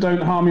decisions that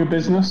don't harm your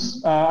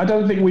business. I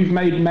don't think we've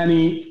made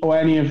many or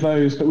any of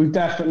those, but we've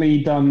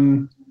definitely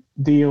done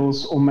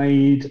deals or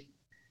made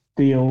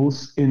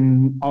deals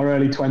in our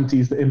early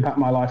 20s that impact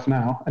my life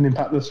now and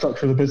impact the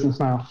structure of the business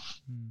now.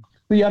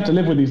 But you have to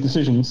live with these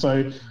decisions. So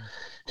if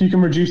you can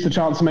reduce the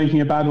chance of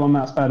making a bad one,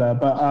 that's better.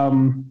 But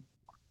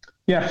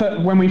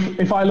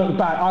if I look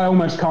back, I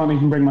almost can't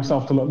even bring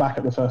myself to look back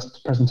at the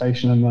first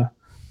presentation, and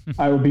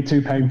it would be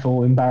too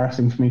painful,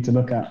 embarrassing for me to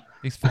look at.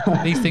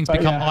 These things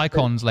become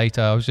icons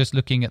later. I was just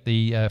looking at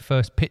the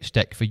first pitch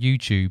deck for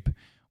YouTube,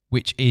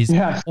 which is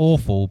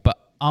awful, but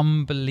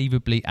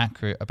unbelievably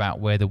accurate about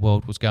where the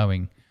world was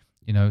going.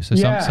 So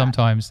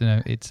sometimes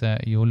it's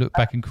you'll look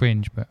back and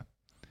cringe, but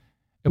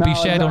it'll be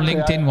shared on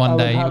LinkedIn one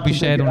day. It'll be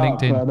shared on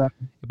LinkedIn.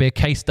 It'll be a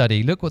case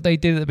study. Look what they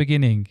did at the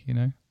beginning.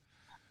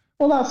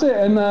 Well, that's it.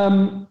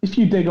 And if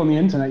you dig on the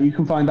internet, you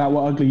can find out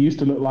what ugly used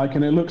to look like,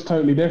 and it looks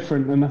totally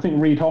different. And I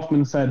think Reid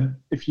Hoffman said,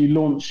 if you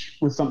launch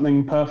with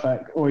something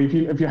perfect, or if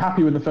you're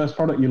happy with the first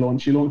product you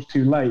launch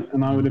too late.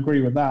 And I would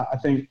agree with that. I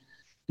think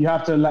you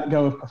have to let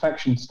go of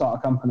perfection to start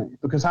a company,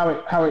 because how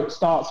it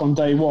starts on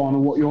day one,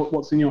 or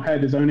what's in your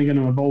head, is only going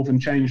to evolve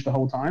and change the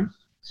whole time.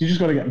 So you just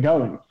got to get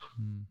going,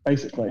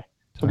 basically,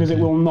 because it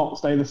will not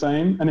stay the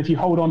same. And if you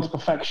hold on to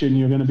perfection,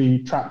 you're going to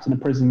be trapped in a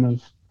prison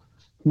of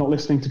not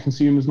listening to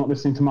consumers, not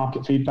listening to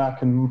market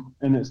feedback, and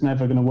it's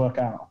never going to work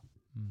out.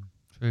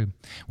 True.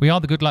 We are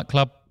the Good Luck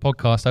Club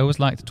podcast. I always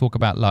like to talk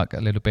about luck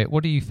a little bit.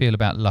 What do you feel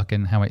about luck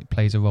and how it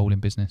plays a role in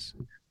business?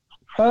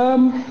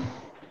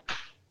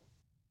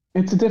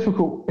 It's a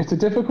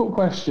difficult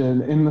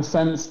question, in the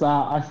sense that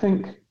I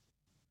think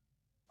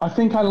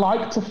I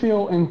like to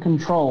feel in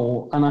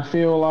control, and I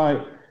feel like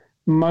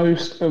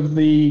most of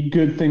the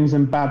good things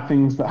and bad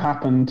things that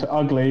happen to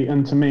Ugly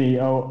and to me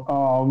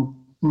are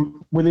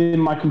within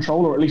my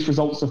control, or at least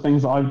results of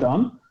things that I've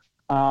done.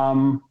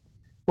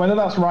 Whether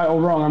that's right or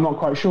wrong, I'm not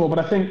quite sure. But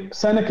I think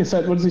Seneca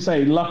said, what does he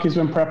say? Luck is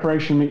when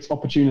preparation meets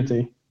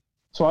opportunity.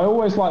 So I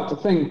always like to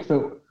think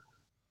that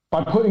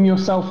by putting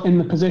yourself in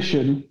the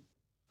position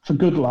for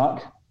good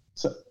luck,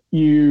 so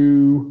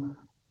you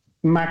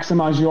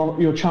maximize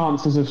your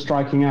chances of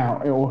striking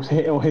out or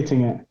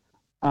hitting it.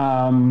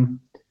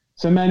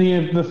 So many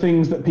of the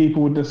things that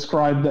people would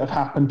describe that have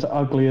happened to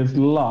Ugly as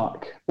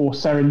luck or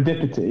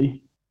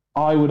serendipity,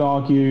 I would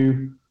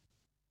argue,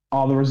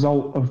 are the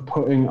result of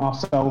putting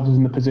ourselves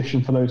in the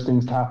position for those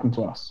things to happen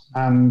to us,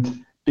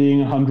 and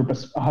being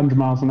 100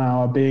 miles an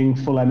hour, being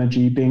full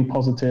energy, being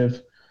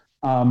positive.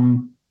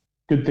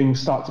 Good things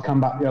start to come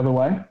back the other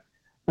way.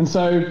 And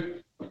so,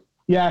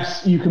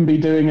 yes, you can be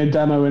doing a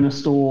demo in a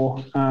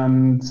store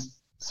and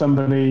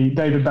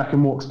David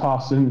Beckham walks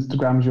past and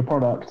Instagrams your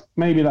product.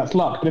 Maybe that's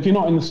luck, but if you're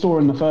not in the store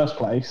in the first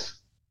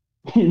place,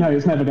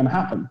 it's never going to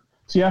happen.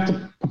 So you have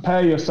to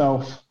prepare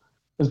yourself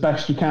as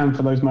best you can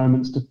for those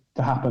moments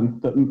to happen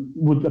that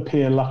would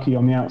appear lucky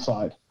on the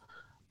outside.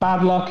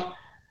 Bad luck,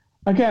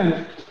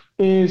 again,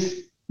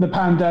 is the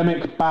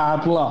pandemic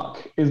bad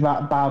luck? Is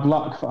that bad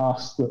luck for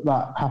us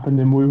that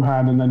happened in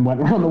Wuhan and then went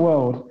around the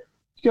world?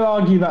 You could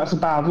argue that's a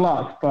bad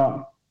luck,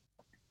 but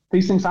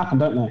these things happen,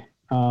 don't they?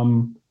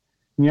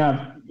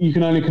 You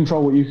can only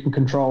control what you can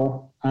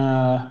control.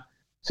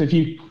 So if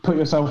you put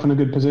yourself in a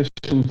good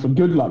position for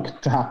good luck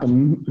to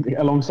happen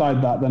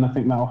alongside that, then I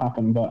think that'll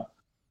happen. But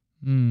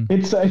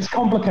it's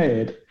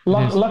complicated.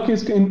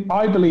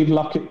 I believe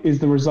luck is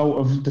the result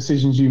of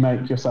decisions you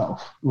make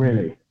yourself,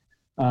 really.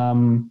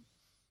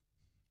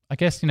 I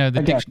guess,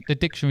 the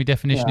dictionary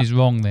definition is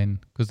wrong then,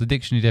 because the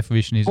dictionary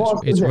definition is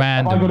it's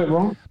random. Have I got it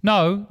wrong?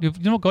 No,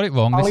 you've not got it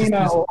wrong. I'll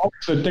email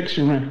Oxford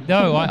Dictionary.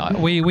 No,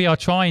 we are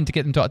trying to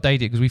get them to update it,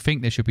 because we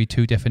think there should be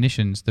two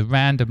definitions. The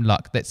random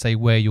luck, let's say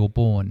where you're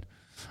born,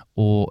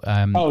 or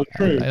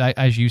true.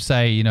 As you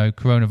say,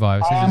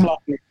 coronavirus. I am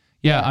lucky.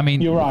 Yeah, I mean,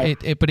 you're right.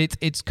 But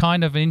it's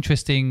kind of an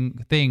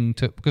interesting thing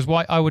because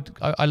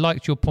I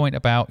liked your point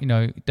about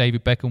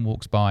David Beckham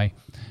walks by,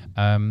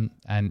 and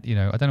I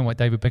don't know what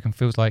David Beckham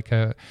feels like.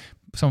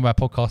 Some of our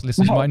podcast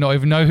listeners might not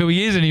even know who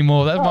he is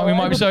anymore. We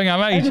might be showing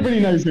our age.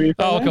 Everybody knows who he is.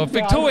 Oh God,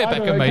 Victoria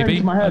Beckham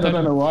maybe. I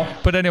don't know why.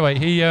 But anyway,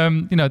 he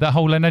that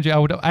whole energy. I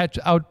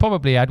would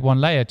probably add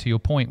one layer to your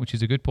point, which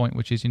is a good point,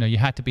 which is you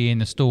had to be in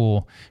the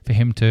store for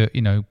him to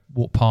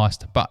walk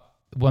past, but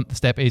one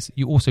step is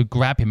you also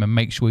grab him and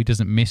make sure he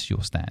doesn't miss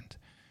your stand.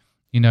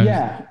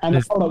 Yeah, and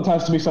the product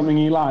has to be something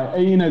you like.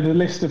 The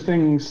list of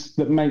things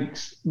that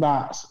makes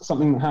that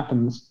something that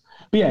happens.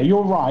 But yeah,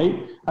 you're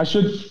right. I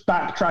should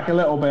backtrack a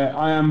little bit.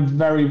 I am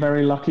very,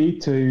 very lucky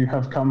to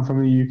have come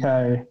from the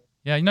UK.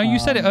 Yeah, you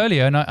said it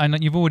earlier,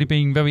 and you've already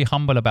been very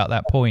humble about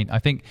that point. I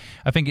think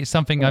it's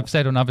something I've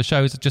said on other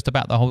shows just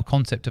about the whole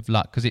concept of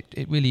luck, because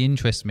it really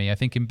interests me. I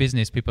think in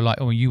business, people are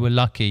like, "Oh, you were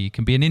lucky." It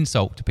can be an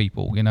insult to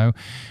people,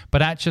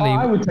 But actually,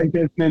 I would take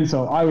it as an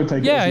insult.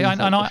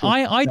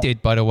 I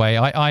did, by the way.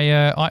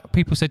 I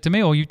people said to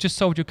me, "Oh, you just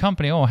sold your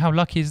company. Oh, how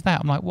lucky is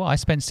that?" I'm like, "Well, I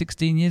spent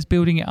 16 years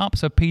building it up,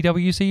 so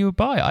PwC would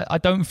buy." I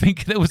don't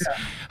think there was. Yeah.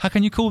 How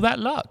can you call that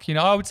luck?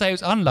 I would say it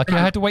was unlucky.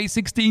 I had to wait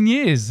 16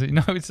 years.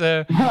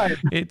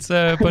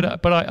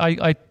 But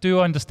I do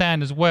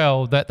understand as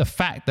well that the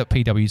fact that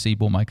PwC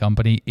bought my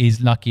company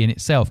is lucky in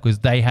itself, because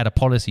they had a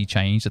policy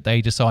change that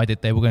they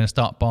decided they were going to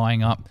start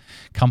buying up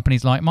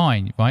companies like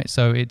mine, right?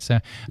 So it's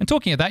and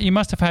talking of that, you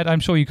must have had,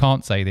 I'm sure you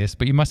can't say this,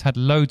 but you must have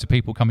had loads of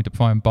people coming to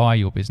try and buy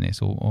your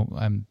business or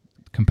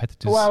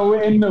competitors. Well,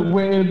 we're in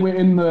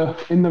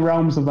the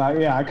realms of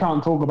that. Yeah, I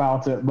can't talk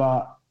about it,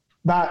 but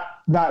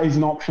that is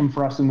an option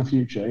for us in the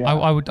future.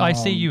 Yeah. I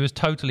see you as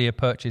totally a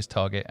purchase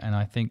target, and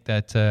I think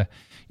that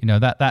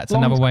that's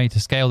another way to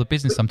scale the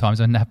business sometimes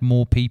and have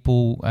more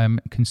people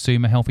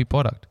consume a healthy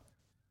product.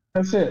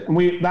 That's it.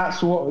 And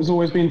that's what has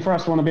always been for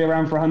us. We want to be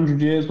around for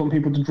 100 years, want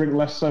people to drink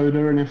less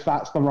soda. And if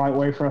that's the right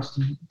way for us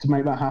to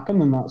make that happen,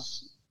 then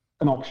that's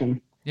an option.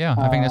 Yeah,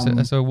 I think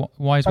that's a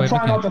wise way of looking at it.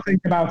 I try not to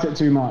think about it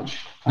too much.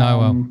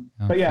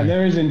 But yeah,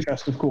 there is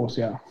interest, of course,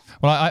 yeah.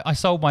 Well, I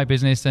sold my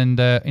business and,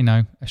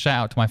 a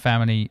shout out to my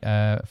family,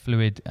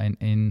 Fluid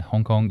in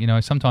Hong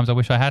Kong. Sometimes I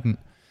wish I hadn't.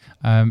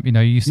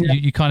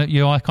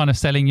 You are kind of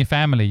selling your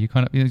family.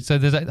 So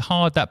there's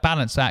that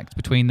balance act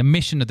between the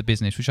mission of the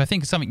business, which I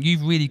think is something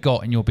you've really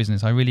got in your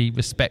business. I really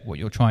respect what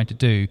you're trying to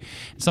do.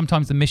 And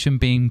sometimes the mission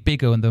being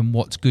bigger than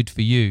what's good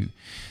for you.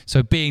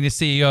 So being the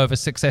CEO of a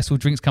successful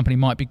drinks company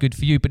might be good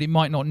for you, but it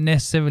might not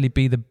necessarily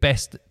be the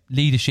best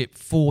leadership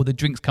for the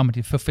drinks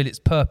company to fulfill its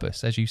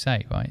purpose, as you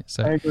say, right?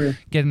 So I agree.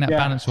 Getting that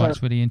balance right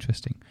is really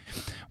interesting.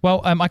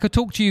 Well, I could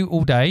talk to you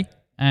all day.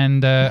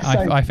 And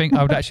I think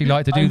I would actually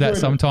like to do that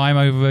sometime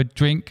over a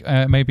drink.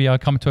 Maybe I'll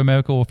come to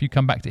America, or if you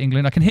come back to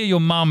England. I can hear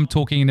your mum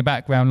talking in the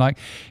background like,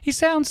 he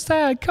sounds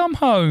sad, come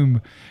home.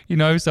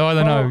 So I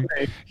don't know.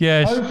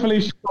 Yeah.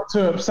 Hopefully she's not too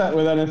upset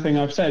with anything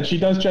I've said. She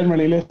does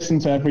generally listen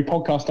to every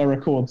podcast I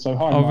record. So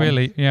hi, Mum.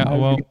 Really? Yeah.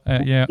 Well,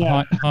 yeah.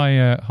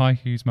 Hi,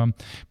 Hugh's mum.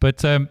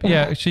 But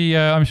yeah, she.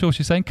 I'm sure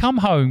she's saying, come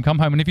home.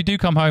 And if you do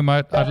come home,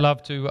 I'd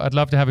love to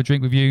have a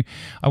drink with you.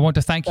 I want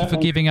to thank you for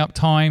giving up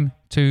time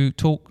to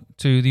talk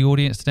to the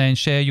audience today and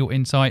share your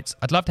insights.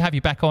 I'd love to have you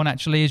back on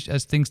actually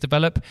as things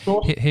develop,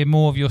 hear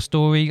more of your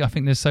story. I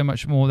think there's so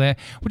much more there.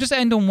 We'll just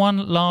end on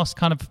one last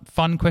kind of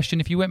fun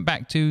question. If you went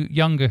back to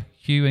younger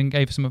Hugh and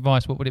gave some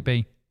advice, what would it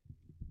be?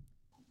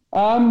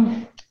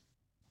 Look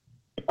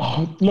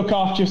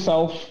after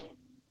yourself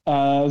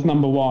as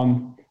number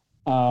one.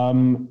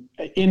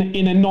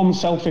 In a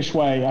non-selfish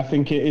way, I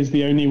think it is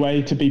the only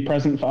way to be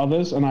present for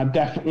others. And I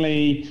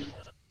definitely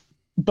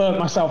burnt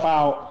myself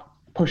out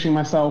pushing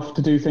myself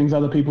to do things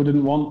other people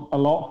didn't want a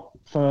lot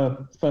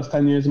for the first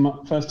 10 years of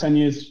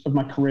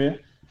my career.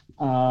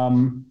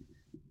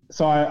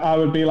 So I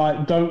would be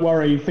like, don't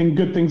worry,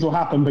 good things will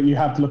happen, but you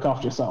have to look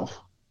after yourself.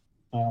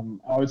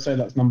 I would say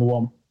that's number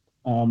one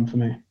for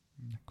me.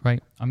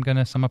 Great. I'm going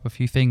to sum up a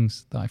few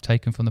things that I've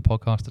taken from the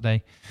podcast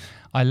today.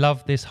 I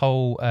love this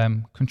whole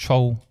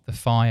control the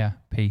fire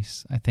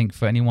piece. I think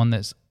for anyone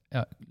that's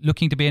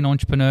looking to be an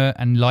entrepreneur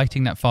and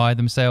lighting that fire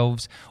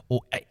themselves,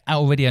 or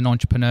already an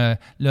entrepreneur,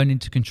 learning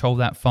to control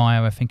that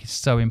fire, I think is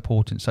so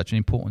important, such an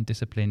important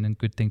discipline and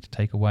good thing to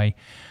take away.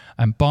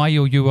 Buy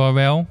your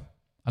URL.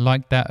 I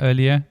liked that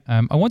earlier.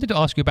 I wanted to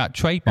ask you about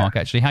trademark,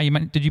 actually.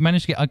 Did you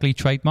manage to get Ugly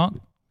trademark?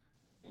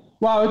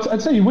 Well,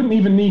 I'd say you wouldn't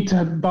even need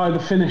to buy the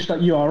finished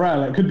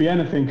URL. It could be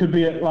anything. It could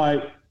be at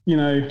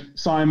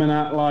Simon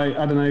at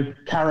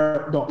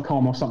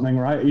carrot.com or something,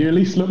 right? You at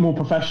least look more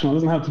professional. It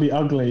doesn't have to be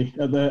ugly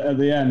at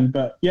the end.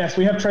 But yes,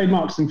 we have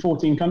trademarks in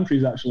 14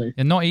 countries actually.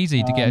 Yeah, not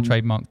easy to get a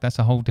trademark. That's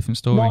a whole different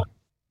story.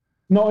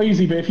 Not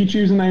easy, but if you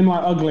choose a name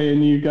like Ugly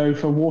and you go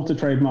for water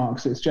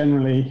trademarks, it's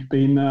generally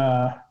been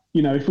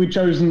if we'd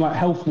chosen like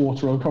health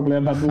water, I'd probably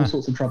have had all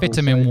sorts of trouble.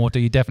 Vitamin water,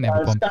 you definitely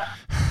have a problem.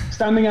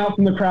 Standing out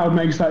from the crowd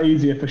makes that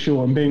easier for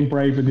sure, and being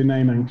brave with your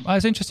naming. Well,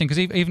 it's interesting because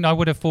even I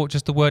would have thought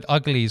just the word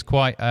ugly is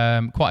quite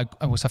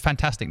it's a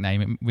fantastic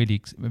name,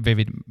 really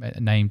vivid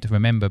name to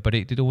remember, but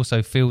it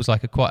also feels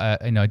like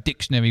a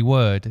dictionary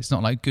word. It's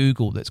not like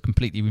Google that's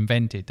completely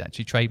invented,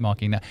 actually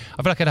trademarking that.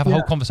 I feel like I'd have a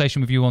whole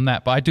conversation with you on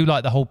that, but I do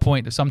like the whole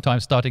point of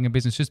sometimes starting a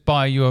business, just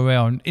buy a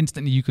URL and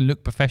instantly you can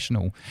look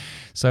professional.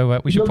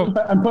 So we should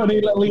and put a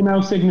little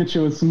email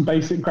signature with some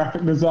basic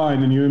graphic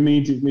design and you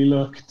immediately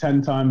look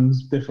 10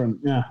 times different.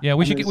 Yeah,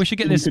 we should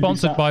get this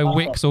sponsored by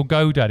Wix or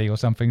GoDaddy or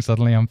something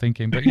suddenly, I'm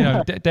thinking. But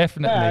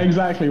definitely. Yeah,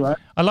 exactly right.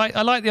 I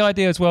like the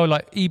idea as well,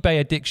 like eBay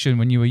addiction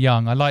when you were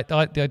young. I like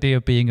the idea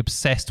of being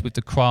obsessed with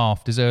the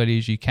craft as early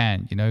as you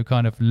can,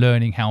 kind of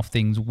learning how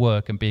things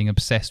work and being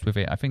obsessed with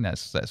it. I think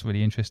that's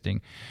really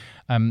interesting.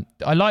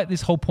 I like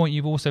this whole point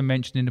you've also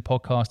mentioned in the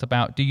podcast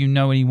about, do you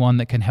know anyone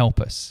that can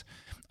help us?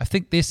 I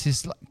think this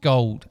is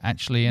gold,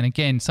 actually. And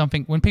again,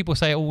 something when people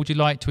say, would you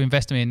like to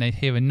invest in me? And they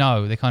hear a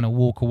no, they kind of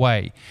walk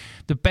away.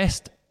 The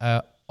best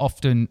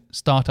often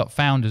startup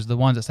founders are the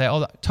ones that say,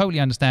 I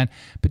totally understand,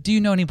 but do you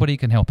know anybody who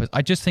can help us?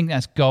 I just think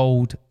that's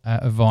gold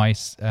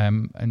advice,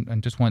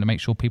 and just wanted to make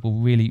sure people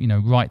really,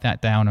 write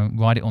that down and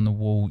write it on the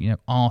wall.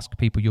 Ask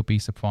people, you'll be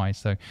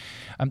surprised. So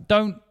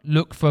don't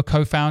look for a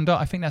co-founder.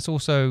 I think that's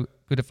also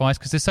good advice,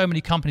 because there's so many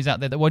companies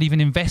out there that won't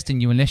even invest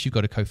in you unless you've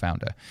got a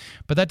co-founder.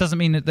 But that doesn't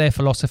mean that their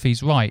philosophy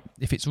is right.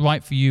 If it's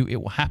right for you, it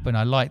will happen.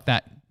 I like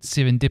that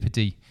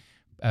serendipity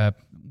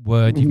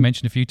word you've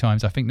mentioned a few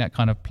times. I think that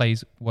kind of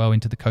plays well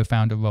into the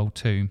co-founder role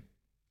too.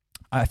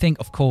 I think,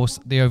 of course,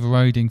 the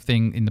overriding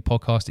thing in the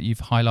podcast that you've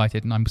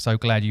highlighted, and I'm so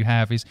glad you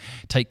have, is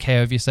take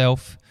care of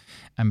yourself.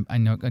 I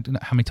know, I don't know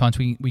how many times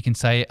we can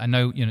say it. I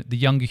know, the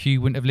younger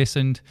Hugh wouldn't have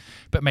listened,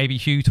 but maybe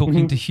Hugh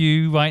talking to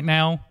Hugh right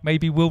now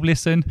maybe will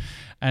listen.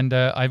 And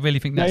I really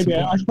think that's maybe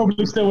important. I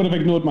probably still would have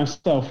ignored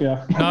myself.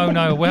 Yeah.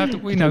 No, we'll have to.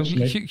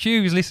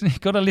 Hugh's listening.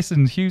 Got to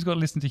listen. Hugh's got to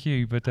listen to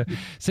Hugh. But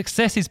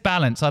success is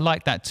balance. I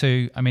like that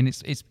too. I mean,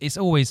 it's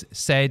always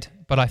said,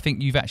 but I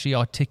think you've actually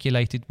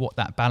articulated what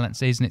that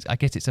balance is, and I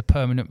guess it's a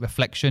permanent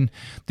reflection.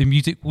 The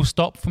music will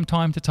stop from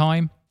time to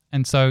time.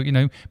 And so,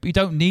 but you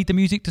don't need the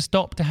music to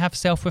stop to have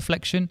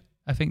self-reflection.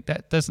 I think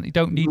you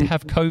don't need to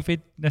have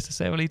COVID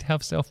necessarily to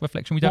have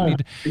self-reflection. We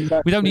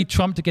don't need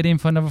Trump to get in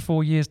for another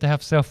 4 years to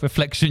have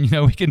self-reflection.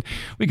 We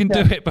can do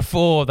it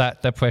before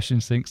that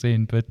depression sinks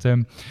in. But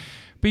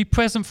be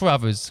present for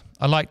others.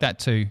 I like that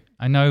too.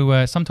 I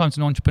know sometimes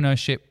in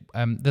entrepreneurship,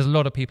 there's a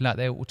lot of people out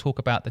there who will talk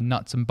about the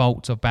nuts and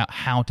bolts about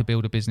how to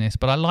build a business,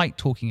 but I like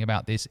talking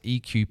about this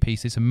EQ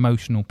piece, this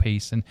emotional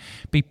piece, and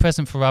be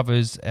present for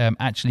others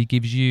actually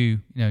gives you,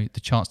 the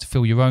chance to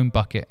fill your own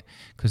bucket,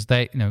 because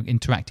they,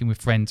 interacting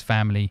with friends,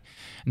 family,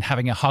 and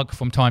having a hug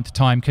from time to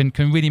time can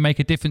really make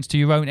a difference to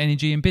your own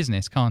energy in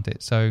business, can't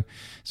it? So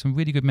some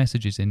really good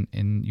messages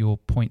in your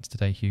points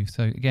today, Hugh.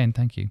 So again,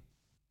 thank you.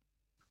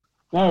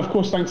 No, of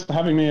course, thanks for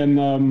having me,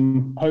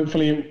 and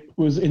hopefully it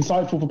was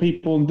insightful for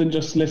people and didn't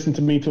just listen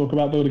to me talk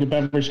about building a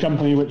beverage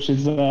company, which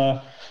is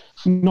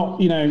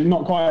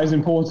not quite as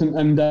important.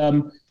 And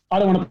I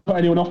don't want to put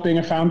anyone off being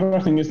a founder. I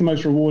think it's the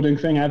most rewarding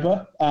thing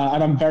ever,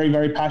 and I'm very,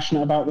 very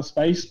passionate about the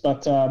space.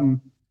 But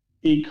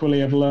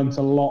equally, I've learned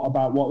a lot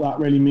about what that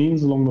really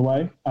means along the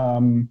way.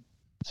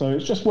 So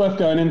it's just worth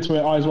going into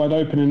it eyes wide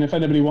open. And if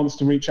anybody wants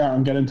to reach out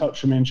and get in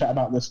touch with me and chat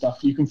about this stuff,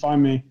 you can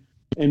find me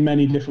in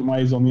many different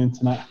ways on the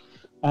internet.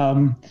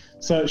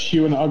 Search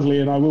Hugh and Ugly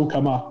and I will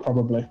come up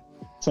probably.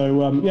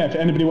 So if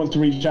anybody wants to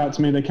reach out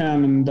to me, they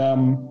can. And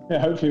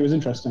hopefully it was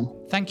interesting.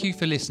 Thank you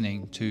for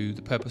listening to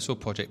the Purposeful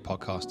Project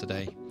podcast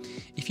today.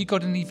 If you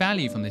got any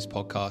value from this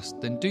podcast,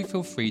 then do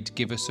feel free to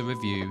give us a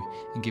review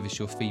and give us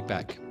your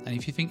feedback. And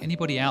if you think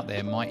anybody out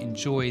there might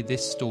enjoy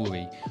this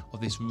story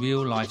of this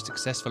real life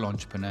successful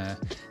entrepreneur,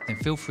 then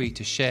feel free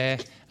to share.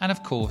 And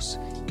of course,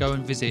 go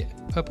and visit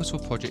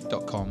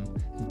purposefulproject.com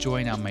and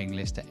join our mailing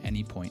list at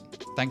any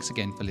point. Thanks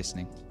again for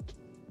listening.